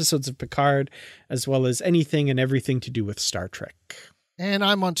all the episodes of Picard, as well as anything and everything to do with Star Trek. And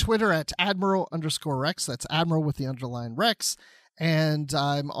I'm on Twitter at Admiral_Rex. That's Admiral with the underline Rex. And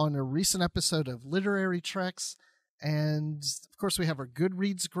I'm on a recent episode of Literary Treks. And of course, we have our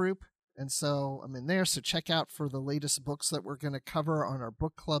Goodreads group. And so I'm in there. So check out for the latest books that we're going to cover on our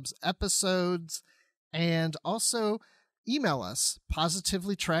book club's episodes. And also email us,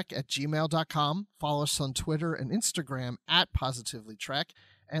 positivelytrek@gmail.com. Follow us on Twitter and Instagram @positivelytrek.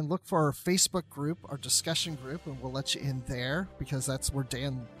 And look for our Facebook group, our discussion group, and we'll let you in there because that's where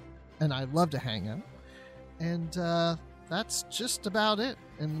Dan and I love to hang out. And that's just about it.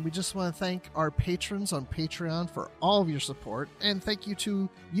 And we just want to thank our patrons on Patreon for all of your support. And thank you to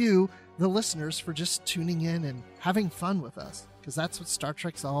you, the listeners, for just tuning in and having fun with us, because that's what Star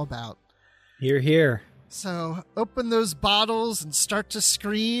Trek's all about. Hear, hear. So open those bottles and start to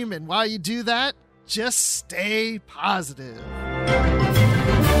scream. And while you do that, just stay positive.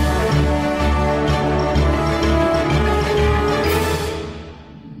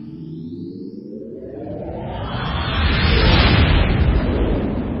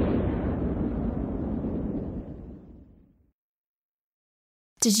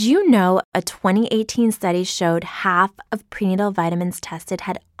 Did you know a 2018 study showed half of prenatal vitamins tested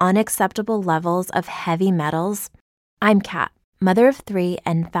had unacceptable levels of heavy metals? I'm Kat, mother of 3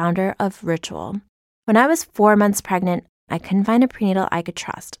 and founder of Ritual. When I was 4 months pregnant, I couldn't find a prenatal I could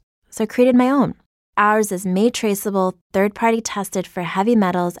trust, so I created my own. Ours is made traceable, third-party tested for heavy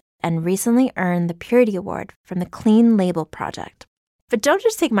metals, and recently earned the Purity Award from the Clean Label Project. But don't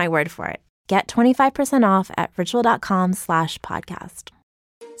just take my word for it. Get 25% off at ritual.com/podcast.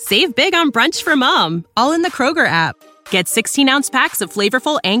 Save big on brunch for mom, all in the Kroger app. Get 16-ounce packs of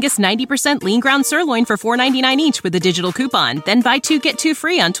flavorful Angus 90% lean ground sirloin for $4.99 each with a digital coupon. Then buy 2, get 2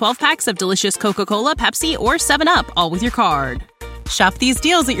 free on 12 packs of delicious Coca-Cola, Pepsi, or 7-Up, all with your card. Shop these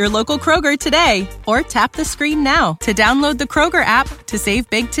deals at your local Kroger today, or tap the screen now to download the Kroger app to save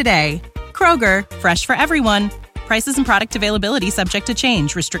big today. Kroger, fresh for everyone. Prices and product availability subject to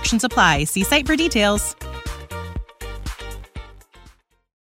change. Restrictions apply. See site for details.